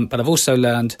 But I've also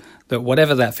learned that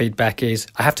whatever that feedback is,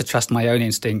 I have to trust my own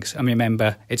instincts and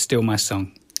remember it's still my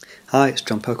song. Hi, it's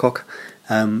John Pocock.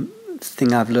 The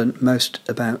thing I've learned most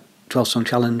about 12 Song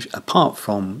Challenge, apart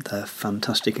from the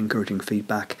fantastic encouraging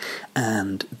feedback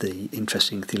and the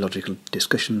interesting theological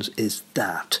discussions, is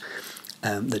that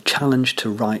the challenge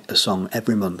to write a song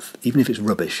every month, even if it's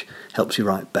rubbish, helps you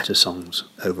write better songs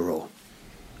overall.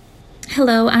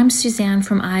 Hello, I'm Suzanne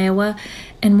from Iowa,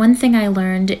 and one thing I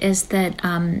learned is that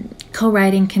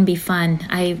co-writing can be fun.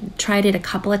 I tried it a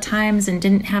couple of times and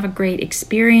didn't have a great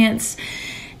experience,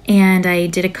 and I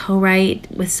did a co-write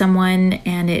with someone,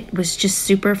 and it was just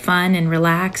super fun and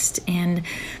relaxed. And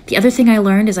the other thing I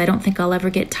learned is I don't think I'll ever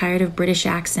get tired of British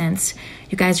accents.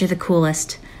 You guys are the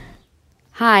coolest.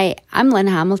 Hi, I'm Lynn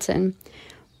Hamilton.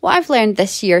 What I've learned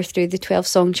this year through the 12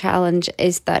 Song Challenge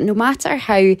is that no matter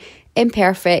how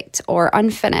imperfect or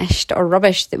unfinished or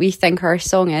rubbish that we think our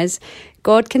song is,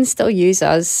 God can still use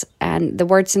us and the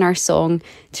words in our song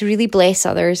to really bless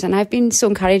others. And I've been so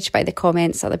encouraged by the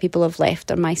comments other people have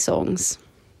left on my songs.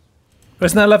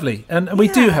 Isn't that lovely? And we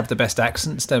do have the best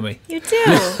accents, don't we? You do.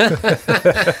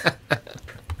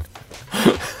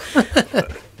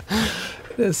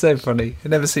 It's so funny. It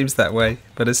never seems that way,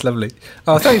 but it's lovely.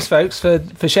 Oh, thanks, folks,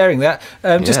 for sharing that.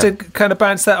 Just to kind of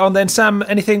bounce that on then, Sam,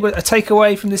 anything, a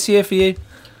takeaway from this year for you?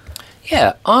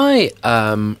 Yeah, I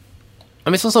mean,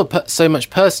 it's also so much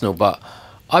personal, but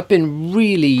I've been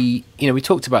really, we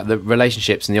talked about the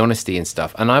relationships and the honesty and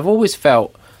stuff, and I've always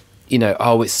felt,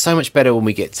 it's so much better when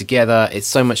we get together. It's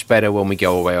so much better when we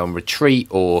go away on retreat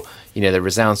or, the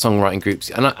Resound songwriting groups.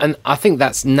 And I think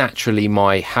that's naturally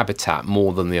my habitat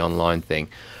more than the online thing.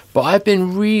 But I've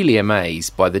been really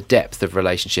amazed by the depth of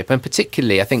relationship. And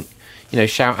particularly, I think,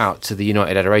 shout out to the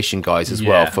United Adoration guys as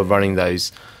well for running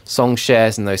those song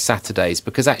shares and those Saturdays.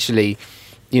 Because actually,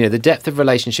 the depth of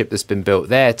relationship that's been built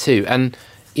there too. And,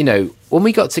 when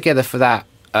we got together for that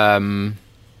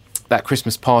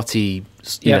Christmas party,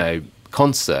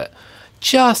 concert,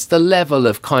 just the level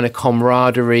of kind of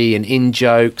camaraderie and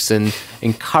in-jokes and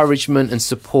encouragement and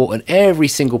support, and every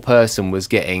single person was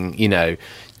getting,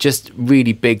 just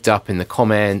really bigged up in the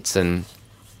comments. And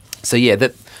so,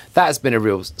 that has been a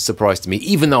real surprise to me,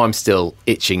 even though I'm still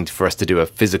itching for us to do a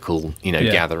physical,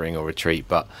 gathering or retreat.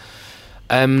 But,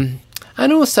 and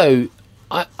also,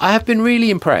 I have been really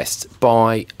impressed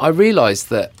by, I realised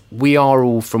that we are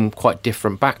all from quite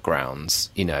different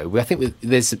backgrounds. I think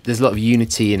there's a lot of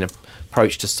unity in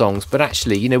approach to songs, but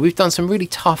actually, we've done some really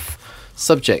tough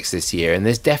subjects this year, and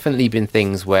there's definitely been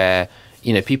things where,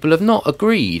 people have not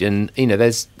agreed, and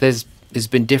there's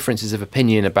been differences of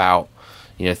opinion about,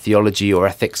 theology or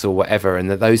ethics or whatever,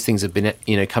 and that those things have been,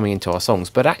 coming into our songs.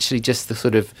 But actually, just the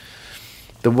sort of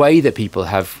the way that people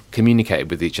have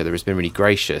communicated with each other has been really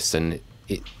gracious, and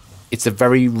it's a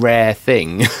very rare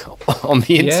thing on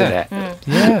the internet.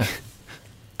 Yeah.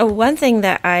 One thing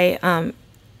that I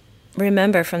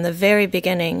remember from the very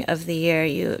beginning of the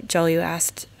year, Joel, you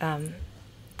asked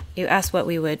what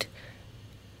we would,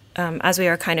 as we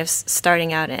were kind of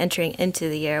starting out and entering into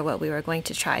the year, what we were going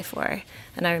to try for.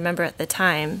 And I remember at the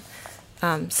time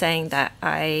saying that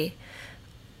I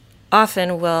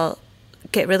often will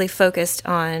get really focused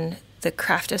on the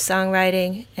craft of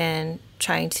songwriting and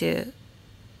trying to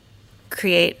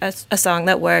create a song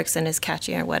that works and is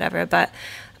catchy or whatever, but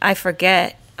I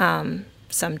forget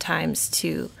sometimes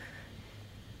to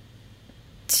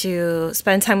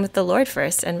spend time with the Lord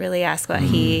first and really ask what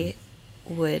He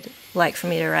would like for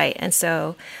me to write. And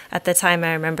so at the time,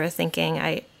 I remember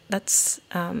thinking, that's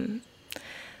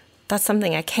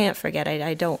something I can't forget.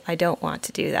 I don't want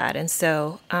to do that. And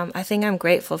so I think I'm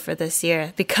grateful for this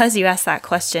year because you asked that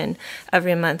question.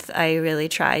 Every month, I really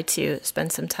try to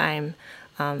spend some time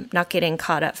not getting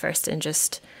caught up first in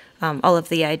just all of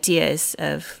the ideas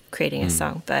of creating a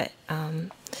song, but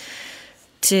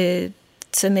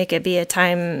to make it be a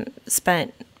time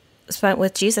spent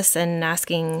with Jesus and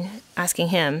asking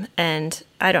Him. And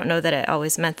I don't know that it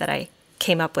always meant that I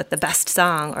came up with the best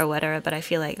song or whatever, but I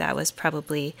feel like that was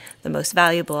probably the most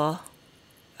valuable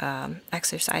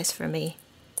exercise for me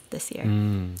this year.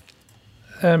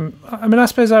 I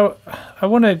suppose I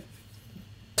want to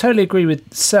totally agree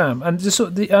with Sam, and just sort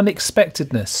of the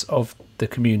unexpectedness of the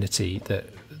community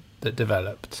that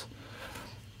developed.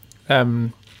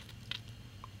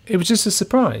 it was just a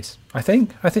surprise. I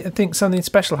think something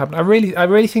special happened. I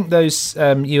really think those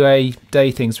UA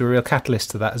Day things were a real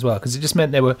catalyst to that as well, because it just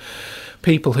meant there were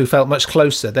people who felt much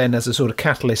closer then as a sort of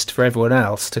catalyst for everyone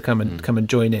else to come and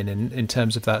join in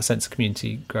terms of that sense of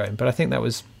community growing. But I think that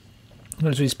was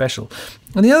really special.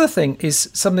 And the other thing is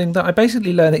something that I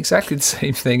basically learn exactly the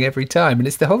same thing every time, and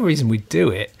it's the whole reason we do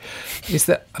it, is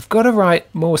that I've got to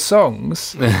write more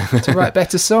songs to write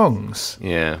better songs.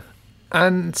 Yeah.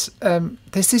 And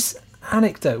there's this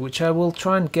anecdote which I will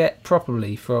try and get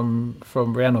properly from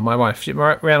Rhiannon, my wife.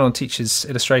 Rhiannon teaches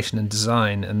illustration and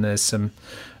design, and there's a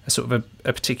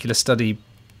particular study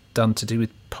done to do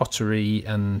with pottery.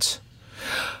 And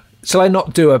shall I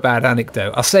not do a bad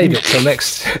anecdote? I'll save it till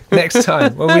next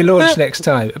time, when we launch next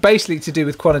time. Basically to do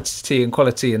with quantity and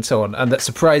quality and so on, and that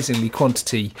surprisingly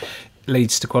quantity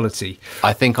leads to quality.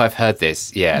 I think I've heard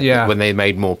this. Yeah. When they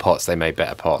made more pots, they made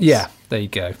better pots. Yeah, there you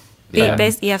go. You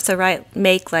have to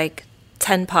make like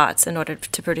 10 pots in order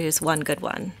to produce one good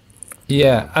one.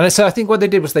 Yeah, and so I think what they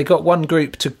did was they got one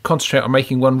group to concentrate on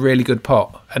making one really good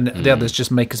pot, and the others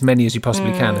just make as many as you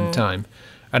possibly can in time.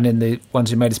 And then the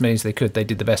ones who made as many as they could, they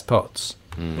did the best pots.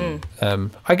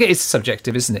 I get it's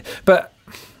subjective, isn't it? But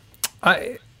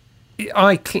I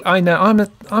know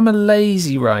I'm a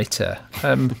lazy writer,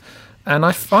 and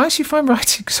I actually find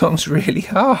writing songs really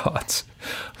hard.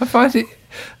 I find it.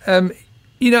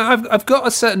 I've got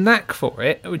a certain knack for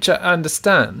it, which I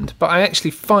understand, but I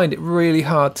actually find it really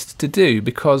hard to do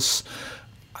because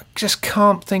I just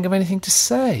can't think of anything to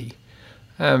say.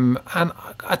 And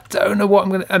I don't know what I'm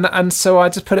going to... And so I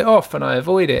just put it off and I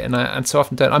avoid it, and so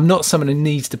often don't. I'm not someone who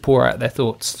needs to pour out their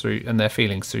thoughts through and their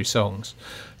feelings through songs.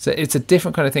 So it's a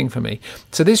different kind of thing for me.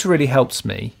 So this really helps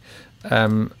me.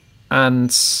 And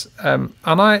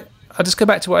I just go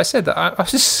back to what I said, that I was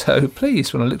just so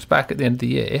pleased when I looked back at the end of the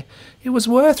year. It was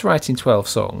worth writing 12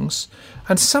 songs,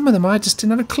 and some of them I just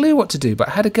didn't have a clue what to do, but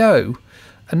I had a go.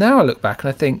 And now I look back and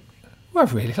I think, well,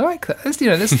 I really like that.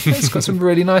 It's got some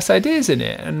really nice ideas in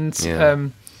it, and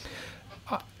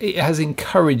it has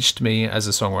encouraged me as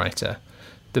a songwriter.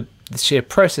 The sheer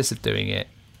process of doing it,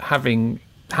 having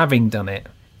done it,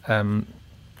 and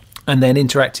then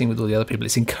interacting with all the other people,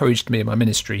 it's encouraged me in my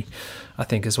ministry, I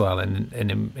think, as well, and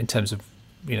in terms of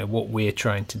what we're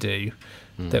trying to do.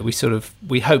 That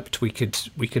we hoped we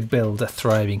could build a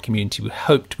thriving community. We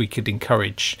hoped we could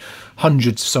encourage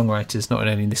hundreds of songwriters, not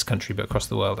only in this country but across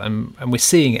the world, and we're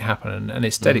seeing it happen, and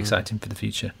it's dead exciting for the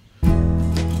future.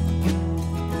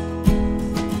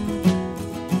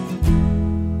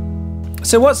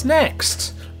 So what's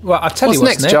next? Well, I'll tell you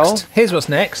what's next, Joel. Here's what's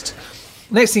next.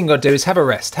 Next thing you've got to do is have a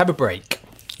rest, have a break.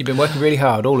 You've been working really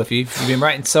hard, all of you. You've been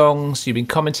writing songs, you've been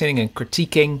commenting and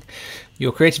critiquing.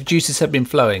 Your creative juices have been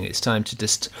flowing. It's time to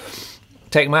just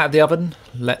take them out of the oven,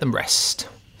 let them rest,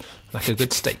 like a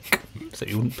good steak. So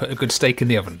you wouldn't put a good steak in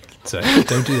the oven. So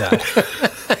don't do that.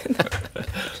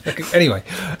 Anyway,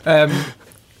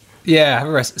 have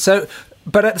a rest. So,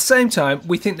 but at the same time,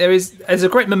 we think there's a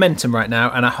great momentum right now,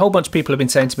 and a whole bunch of people have been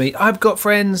saying to me, I've got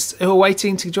friends who are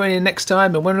waiting to join in next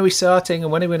time, and when are we starting,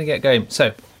 and when are we going to get going?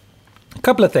 So, a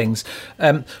couple of things.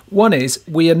 One is,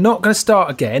 we are not going to start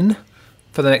again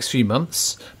for the next few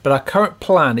months, but our current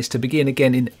plan is to begin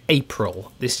again in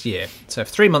April this year. So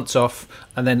 3 months off,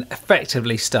 and then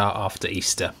effectively start after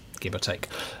Easter, give or take.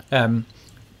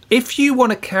 If you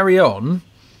want to carry on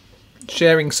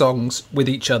sharing songs with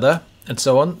each other and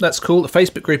so on, that's cool. The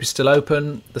Facebook group is still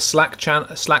open. The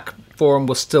Slack forum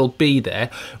will still be there.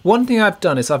 One thing I've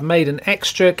done is I've made an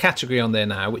extra category on there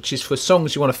now, which is for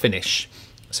songs you want to finish.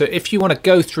 So if you want to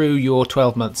go through your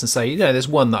 12 months and say, there's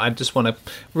one that I just want to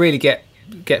really get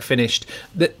finished,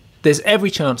 that there's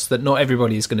every chance that not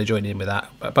everybody is going to join in with that.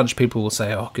 A bunch of people will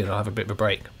say, oh good, I'll have a bit of a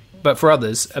break. But for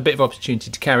others, a bit of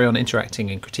opportunity to carry on interacting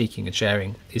and critiquing and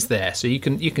sharing is there, so you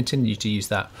continue to use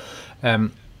that.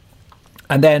 And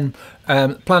then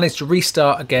plan is to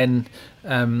restart again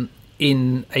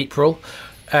in April.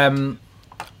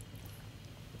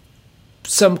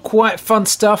 Some quite fun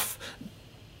stuff.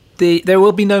 There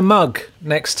will be no mug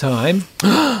next time.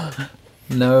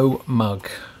 No mug.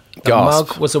 The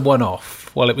mug was a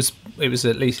one-off. Well, it was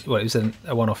at least... Well, it was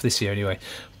a one-off this year anyway.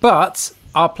 But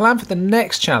our plan for the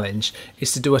next challenge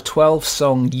is to do a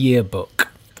 12-song yearbook.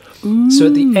 Ooh. So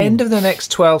at the end of the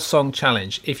next 12-song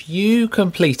challenge, if you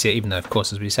complete it, even though, of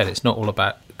course, as we said, it's not all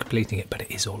about completing it, but it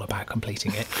is all about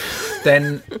completing it,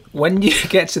 then when you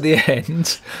get to the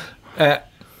end...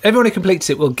 everyone who completes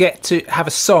it will get to have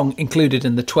a song included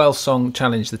in the 12-song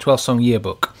challenge, the 12-song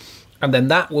yearbook. And then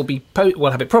that will be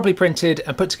we'll have it properly printed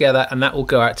and put together, and that will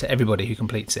go out to everybody who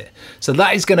completes it. So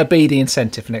that is going to be the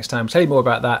incentive for next time. I'll tell you more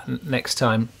about that next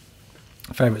time.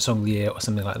 favourite song of the year or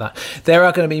something like that. There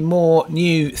are going to be more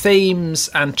new themes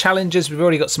and challenges. We've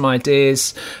already got some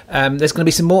ideas. There's going to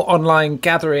be some more online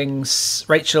gatherings.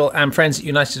 Rachel and friends at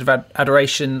United of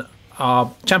Adoration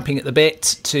are champing at the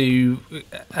bit to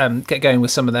get going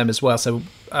with some of them as well. So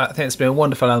I think it's been a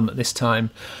wonderful element this time.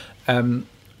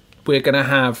 We're going to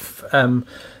have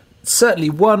certainly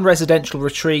one residential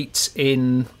retreat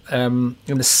in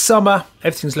the summer.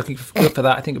 Everything's looking good for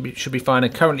that. I think it should be fine.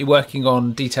 I'm currently working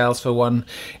on details for one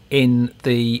in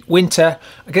the winter.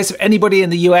 I guess if anybody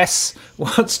in the US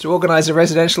wants to organise a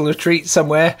residential retreat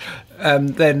somewhere,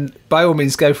 then by all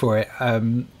means go for it.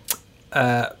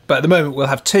 But at the moment we'll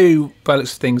have 2, by the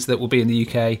looks of things, that will be in the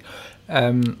UK.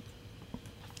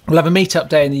 We'll have a meet-up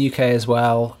day in the UK as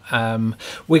well.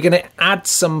 We're going to add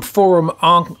some forum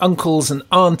uncles and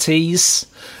aunties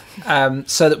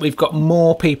so that we've got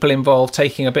more people involved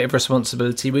taking a bit of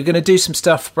responsibility. We're going to do some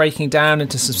stuff breaking down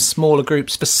into some smaller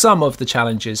groups for some of the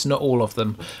challenges, not all of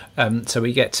them. So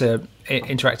we get to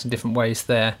interact in different ways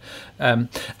there. And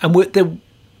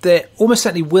there almost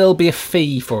certainly will be a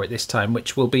fee for it this time,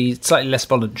 which will be slightly less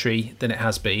voluntary than it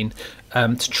has been,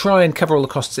 to try and cover all the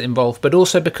costs involved, but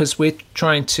also because we're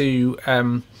trying to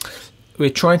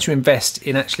invest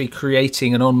in actually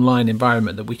creating an online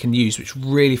environment that we can use, which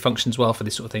really functions well for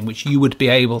this sort of thing, which you would be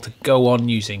able to go on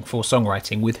using for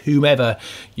songwriting with whomever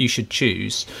you should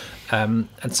choose. And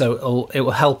so it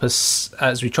will help us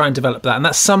as we try and develop that. And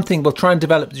that's something we'll try and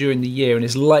develop during the year and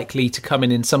is likely to come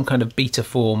in some kind of beta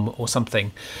form or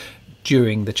something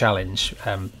during the challenge.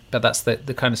 But that's the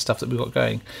kind of stuff that we've got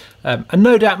going. And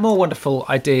no doubt more wonderful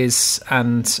ideas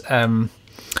and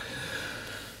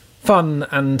fun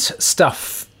and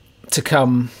stuff to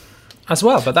come as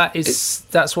well. But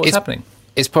that's what's happening.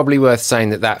 It's probably worth saying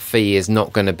that fee is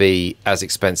not going to be as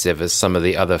expensive as some of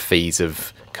the other fees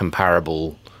of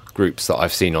comparable groups that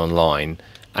I've seen online,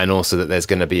 and also that there's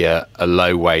going to be a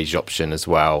low wage option as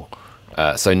well,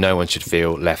 so no one should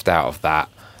feel left out of that.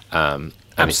 And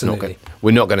absolutely,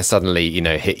 we're not going to suddenly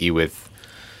hit you with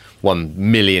 $1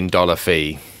 million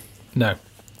fee. No,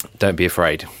 don't be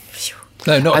afraid.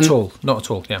 No, not at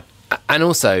all. Yeah. And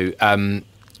also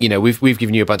we've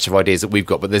given you a bunch of ideas that we've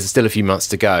got, but there's still a few months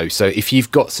to go. So if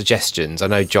you've got suggestions, I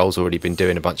know Joel's already been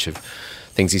doing a bunch of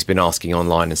things he's been asking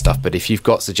online and stuff, but if you've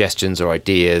got suggestions or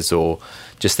ideas or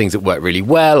just things that work really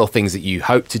well or things that you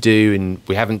hope to do and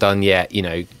we haven't done yet,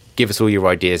 give us all your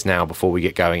ideas now before we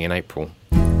get going in April.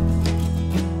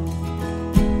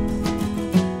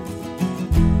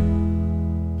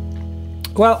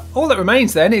 Well, all that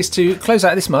remains then is to close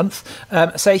out this month.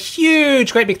 Say a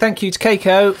huge, great big thank you to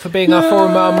Keiko for being our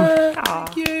forum mum.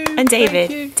 Thank you. And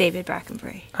David. David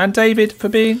Brackenbury. And David for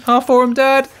being our forum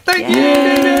dad. Thank you,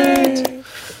 David.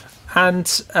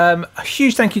 And a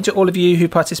huge thank you to all of you who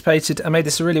participated and made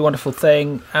this a really wonderful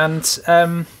thing. And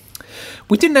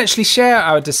we didn't actually share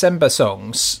our December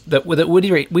songs that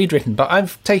we'd written, but I'm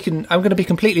going to be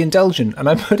completely indulgent and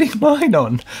I'm putting mine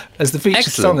on as the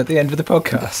featured song at the end of the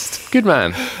podcast. Good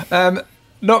man.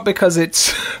 Not because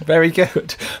it's very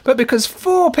good, but because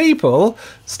 4 people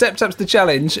stepped up to the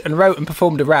challenge and wrote and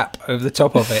performed a rap over the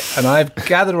top of it. And I've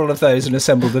gathered all of those and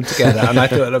assembled them together. And I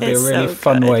thought it would be a really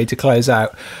fun way to close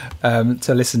out,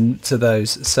 to listen to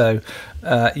those. So,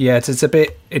 it's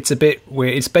a bit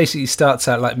weird. It basically starts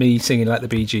out like me singing like the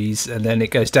Bee Gees, and then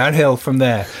it goes downhill from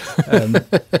there.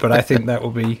 But I think that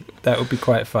would be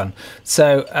quite fun.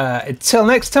 So until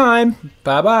next time,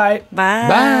 bye-bye.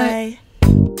 Bye.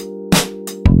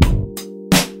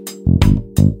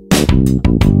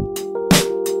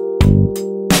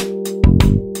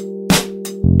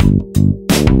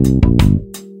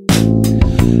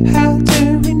 How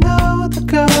do we know that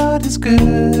God is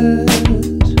good?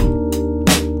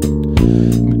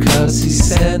 Because he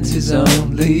sent his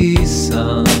only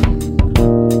son.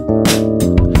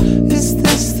 Is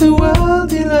this the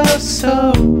world he loves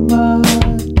so much?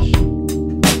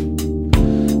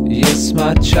 Yes,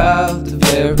 my child of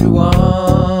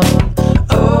everyone.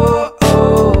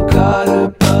 Oh, God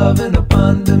above and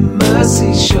abundant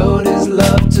mercy showed his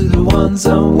love to the ones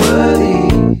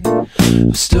unworthy,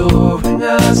 restoring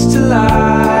us to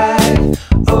life.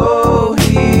 Oh,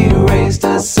 he raised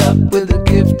us up with the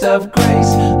gift of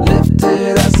grace,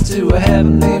 lifted us to a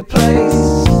heavenly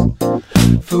place.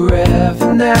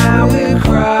 Forever now in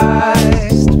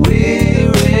Christ,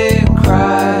 we're in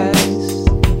Christ.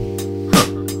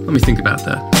 Let me think about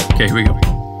that. Okay, here we go.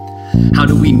 How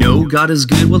do we know God is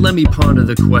good? Well, let me ponder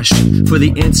the question, for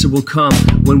the answer will come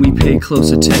when we pay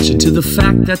close attention to the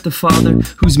fact that the Father,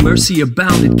 whose mercy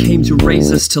abounded, came to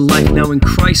raise us to life. Now in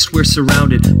Christ we're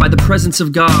surrounded by the presence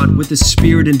of God with His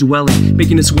Spirit indwelling,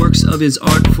 making us works of His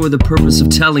art for the purpose of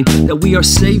telling that we are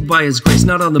saved by His grace,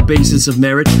 not on the basis of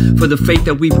merit, for the faith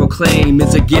that we proclaim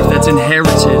is a gift that's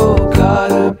inherited. Oh,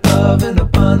 God above in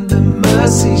abundant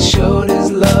mercy showed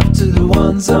His love to the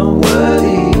ones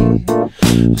unworthy,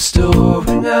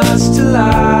 restoring us to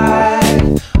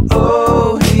life.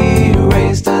 Oh, He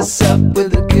raised us up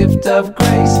with the gift of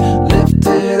grace,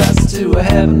 lifted us to a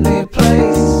heavenly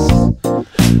place.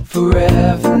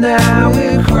 Forever now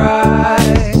in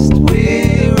Christ,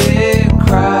 we're in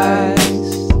Christ.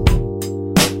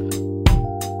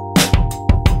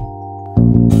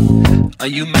 Are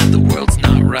you mad the world's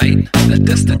not right? That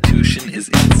destitution is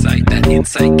insight, that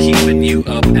insight keeping you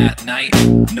up at night.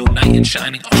 No knight in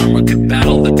shining armor could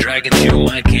battle the dragons your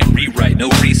mind can't rewrite. No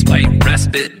respite,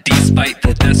 respite, despite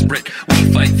the desperate.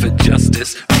 We fight for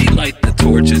justice, we light the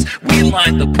torches, we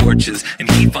line the porches, and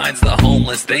He finds the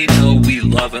homeless. They know we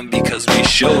love Him because we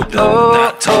showed them,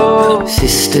 not told them.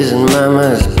 Sisters and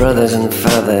mamas, brothers and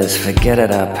fathers, forget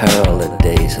at our peril the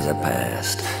days of the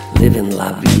past. Living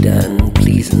la vida and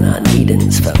pleasing our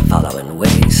needings for following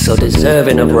ways so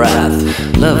deserving of wrath.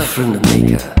 Love from the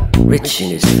Maker, rich in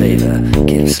His favor,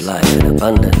 gives life in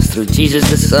abundance through Jesus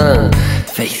the Son.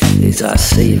 Faith is our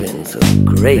saving, through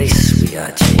grace we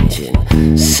are changing,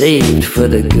 saved for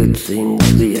the good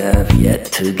things we have yet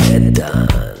to get done.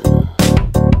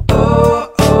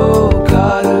 Oh, oh,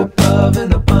 God above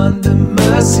in abundant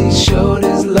mercy showed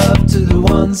His love to the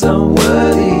ones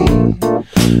unworthy,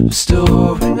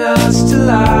 restoring us to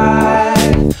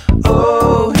life.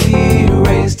 Oh, He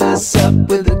raised us up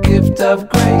with the gift of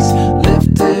grace,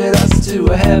 lifted us to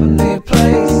a heavenly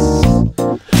place.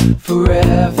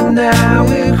 Forever now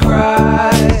in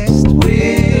Christ,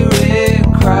 we're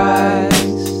in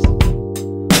Christ.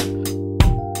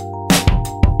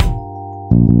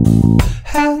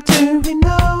 How do we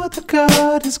know that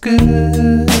God is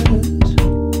good?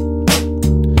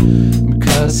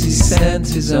 Because He sent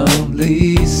His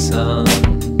only Son.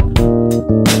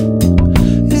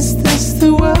 Is this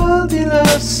the world He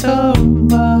loves so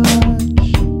much?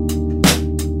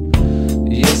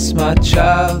 Yes, my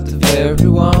child, the very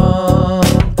one.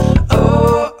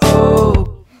 Oh,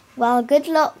 oh. Well, good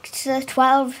luck to the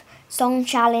 12 song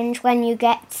challenge when you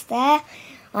get there.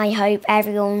 I hope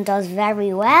everyone does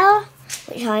very well,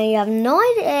 which I have no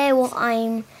idea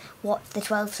what the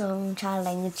 12 song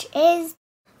challenge is.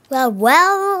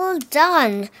 Well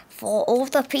done for all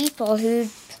the people who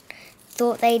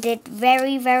thought they did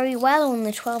very, very well on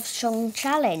the 12 song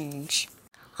challenge.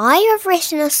 I have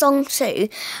written a song too,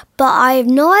 but I have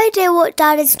no idea what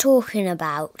Dad is talking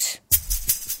about.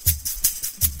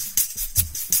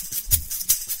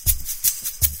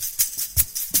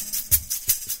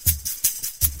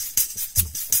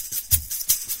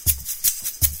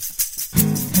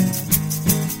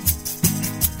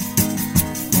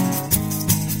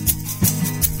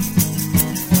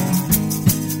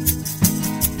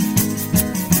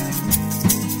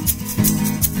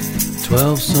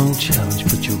 Song challenge,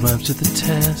 put your rhymes to the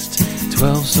test.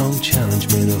 12 song challenge,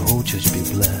 may the whole church be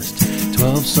blessed.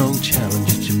 12 song challenge,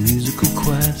 it's your musical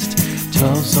quest.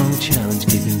 12 song challenge,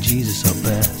 giving Jesus our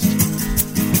best.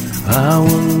 I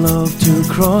would love to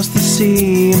cross the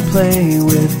sea and play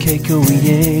with Keiko.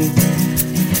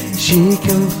 She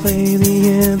can play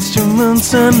the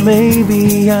instruments and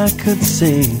maybe I could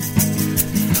sing.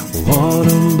 What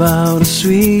about a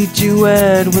sweet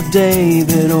duet with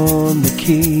David on the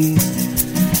keys?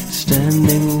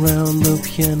 Standing round the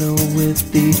piano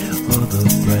with the other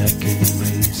bragging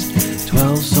race.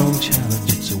 12 song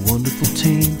challenge, it's a wonderful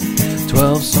team.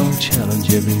 12 song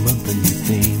challenge, every month a new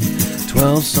theme.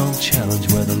 12 song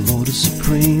challenge, where the Lord is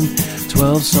supreme.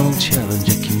 12 song challenge,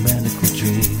 ecumenical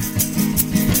dream.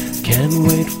 Can't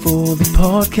wait for the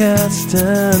podcast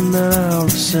and an hour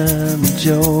of Sam and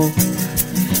Joe.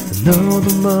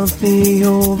 Another monthly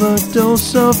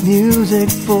overdose of music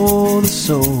for the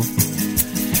soul.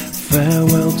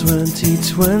 Farewell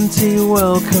 2020,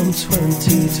 welcome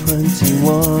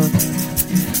 2021.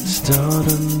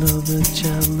 Start another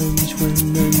challenge when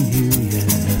the new year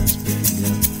has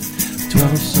begun.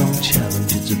 12 song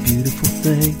challenge, it's a beautiful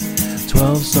thing.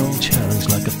 12 song challenge,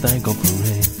 like a thank God for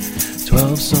rain.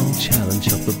 12 song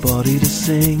challenge, help the body to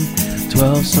sing.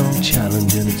 12 song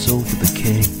challenge, and it's all for the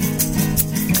King.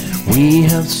 We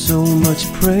have so much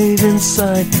praise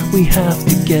inside, we have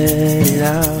to get it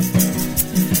out.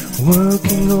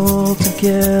 Working all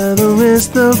together is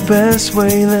the best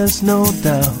way, there's no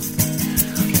doubt.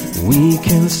 We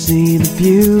can see the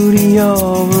beauty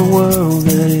of a world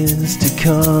that is to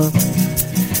come,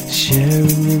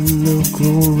 sharing in the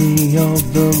glory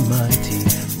of the mighty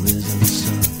risen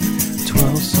sun.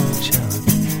 12-song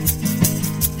challenge,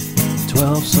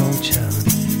 12-song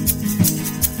challenge,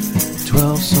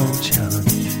 12-song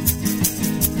challenge,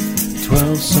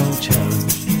 12-song challenge.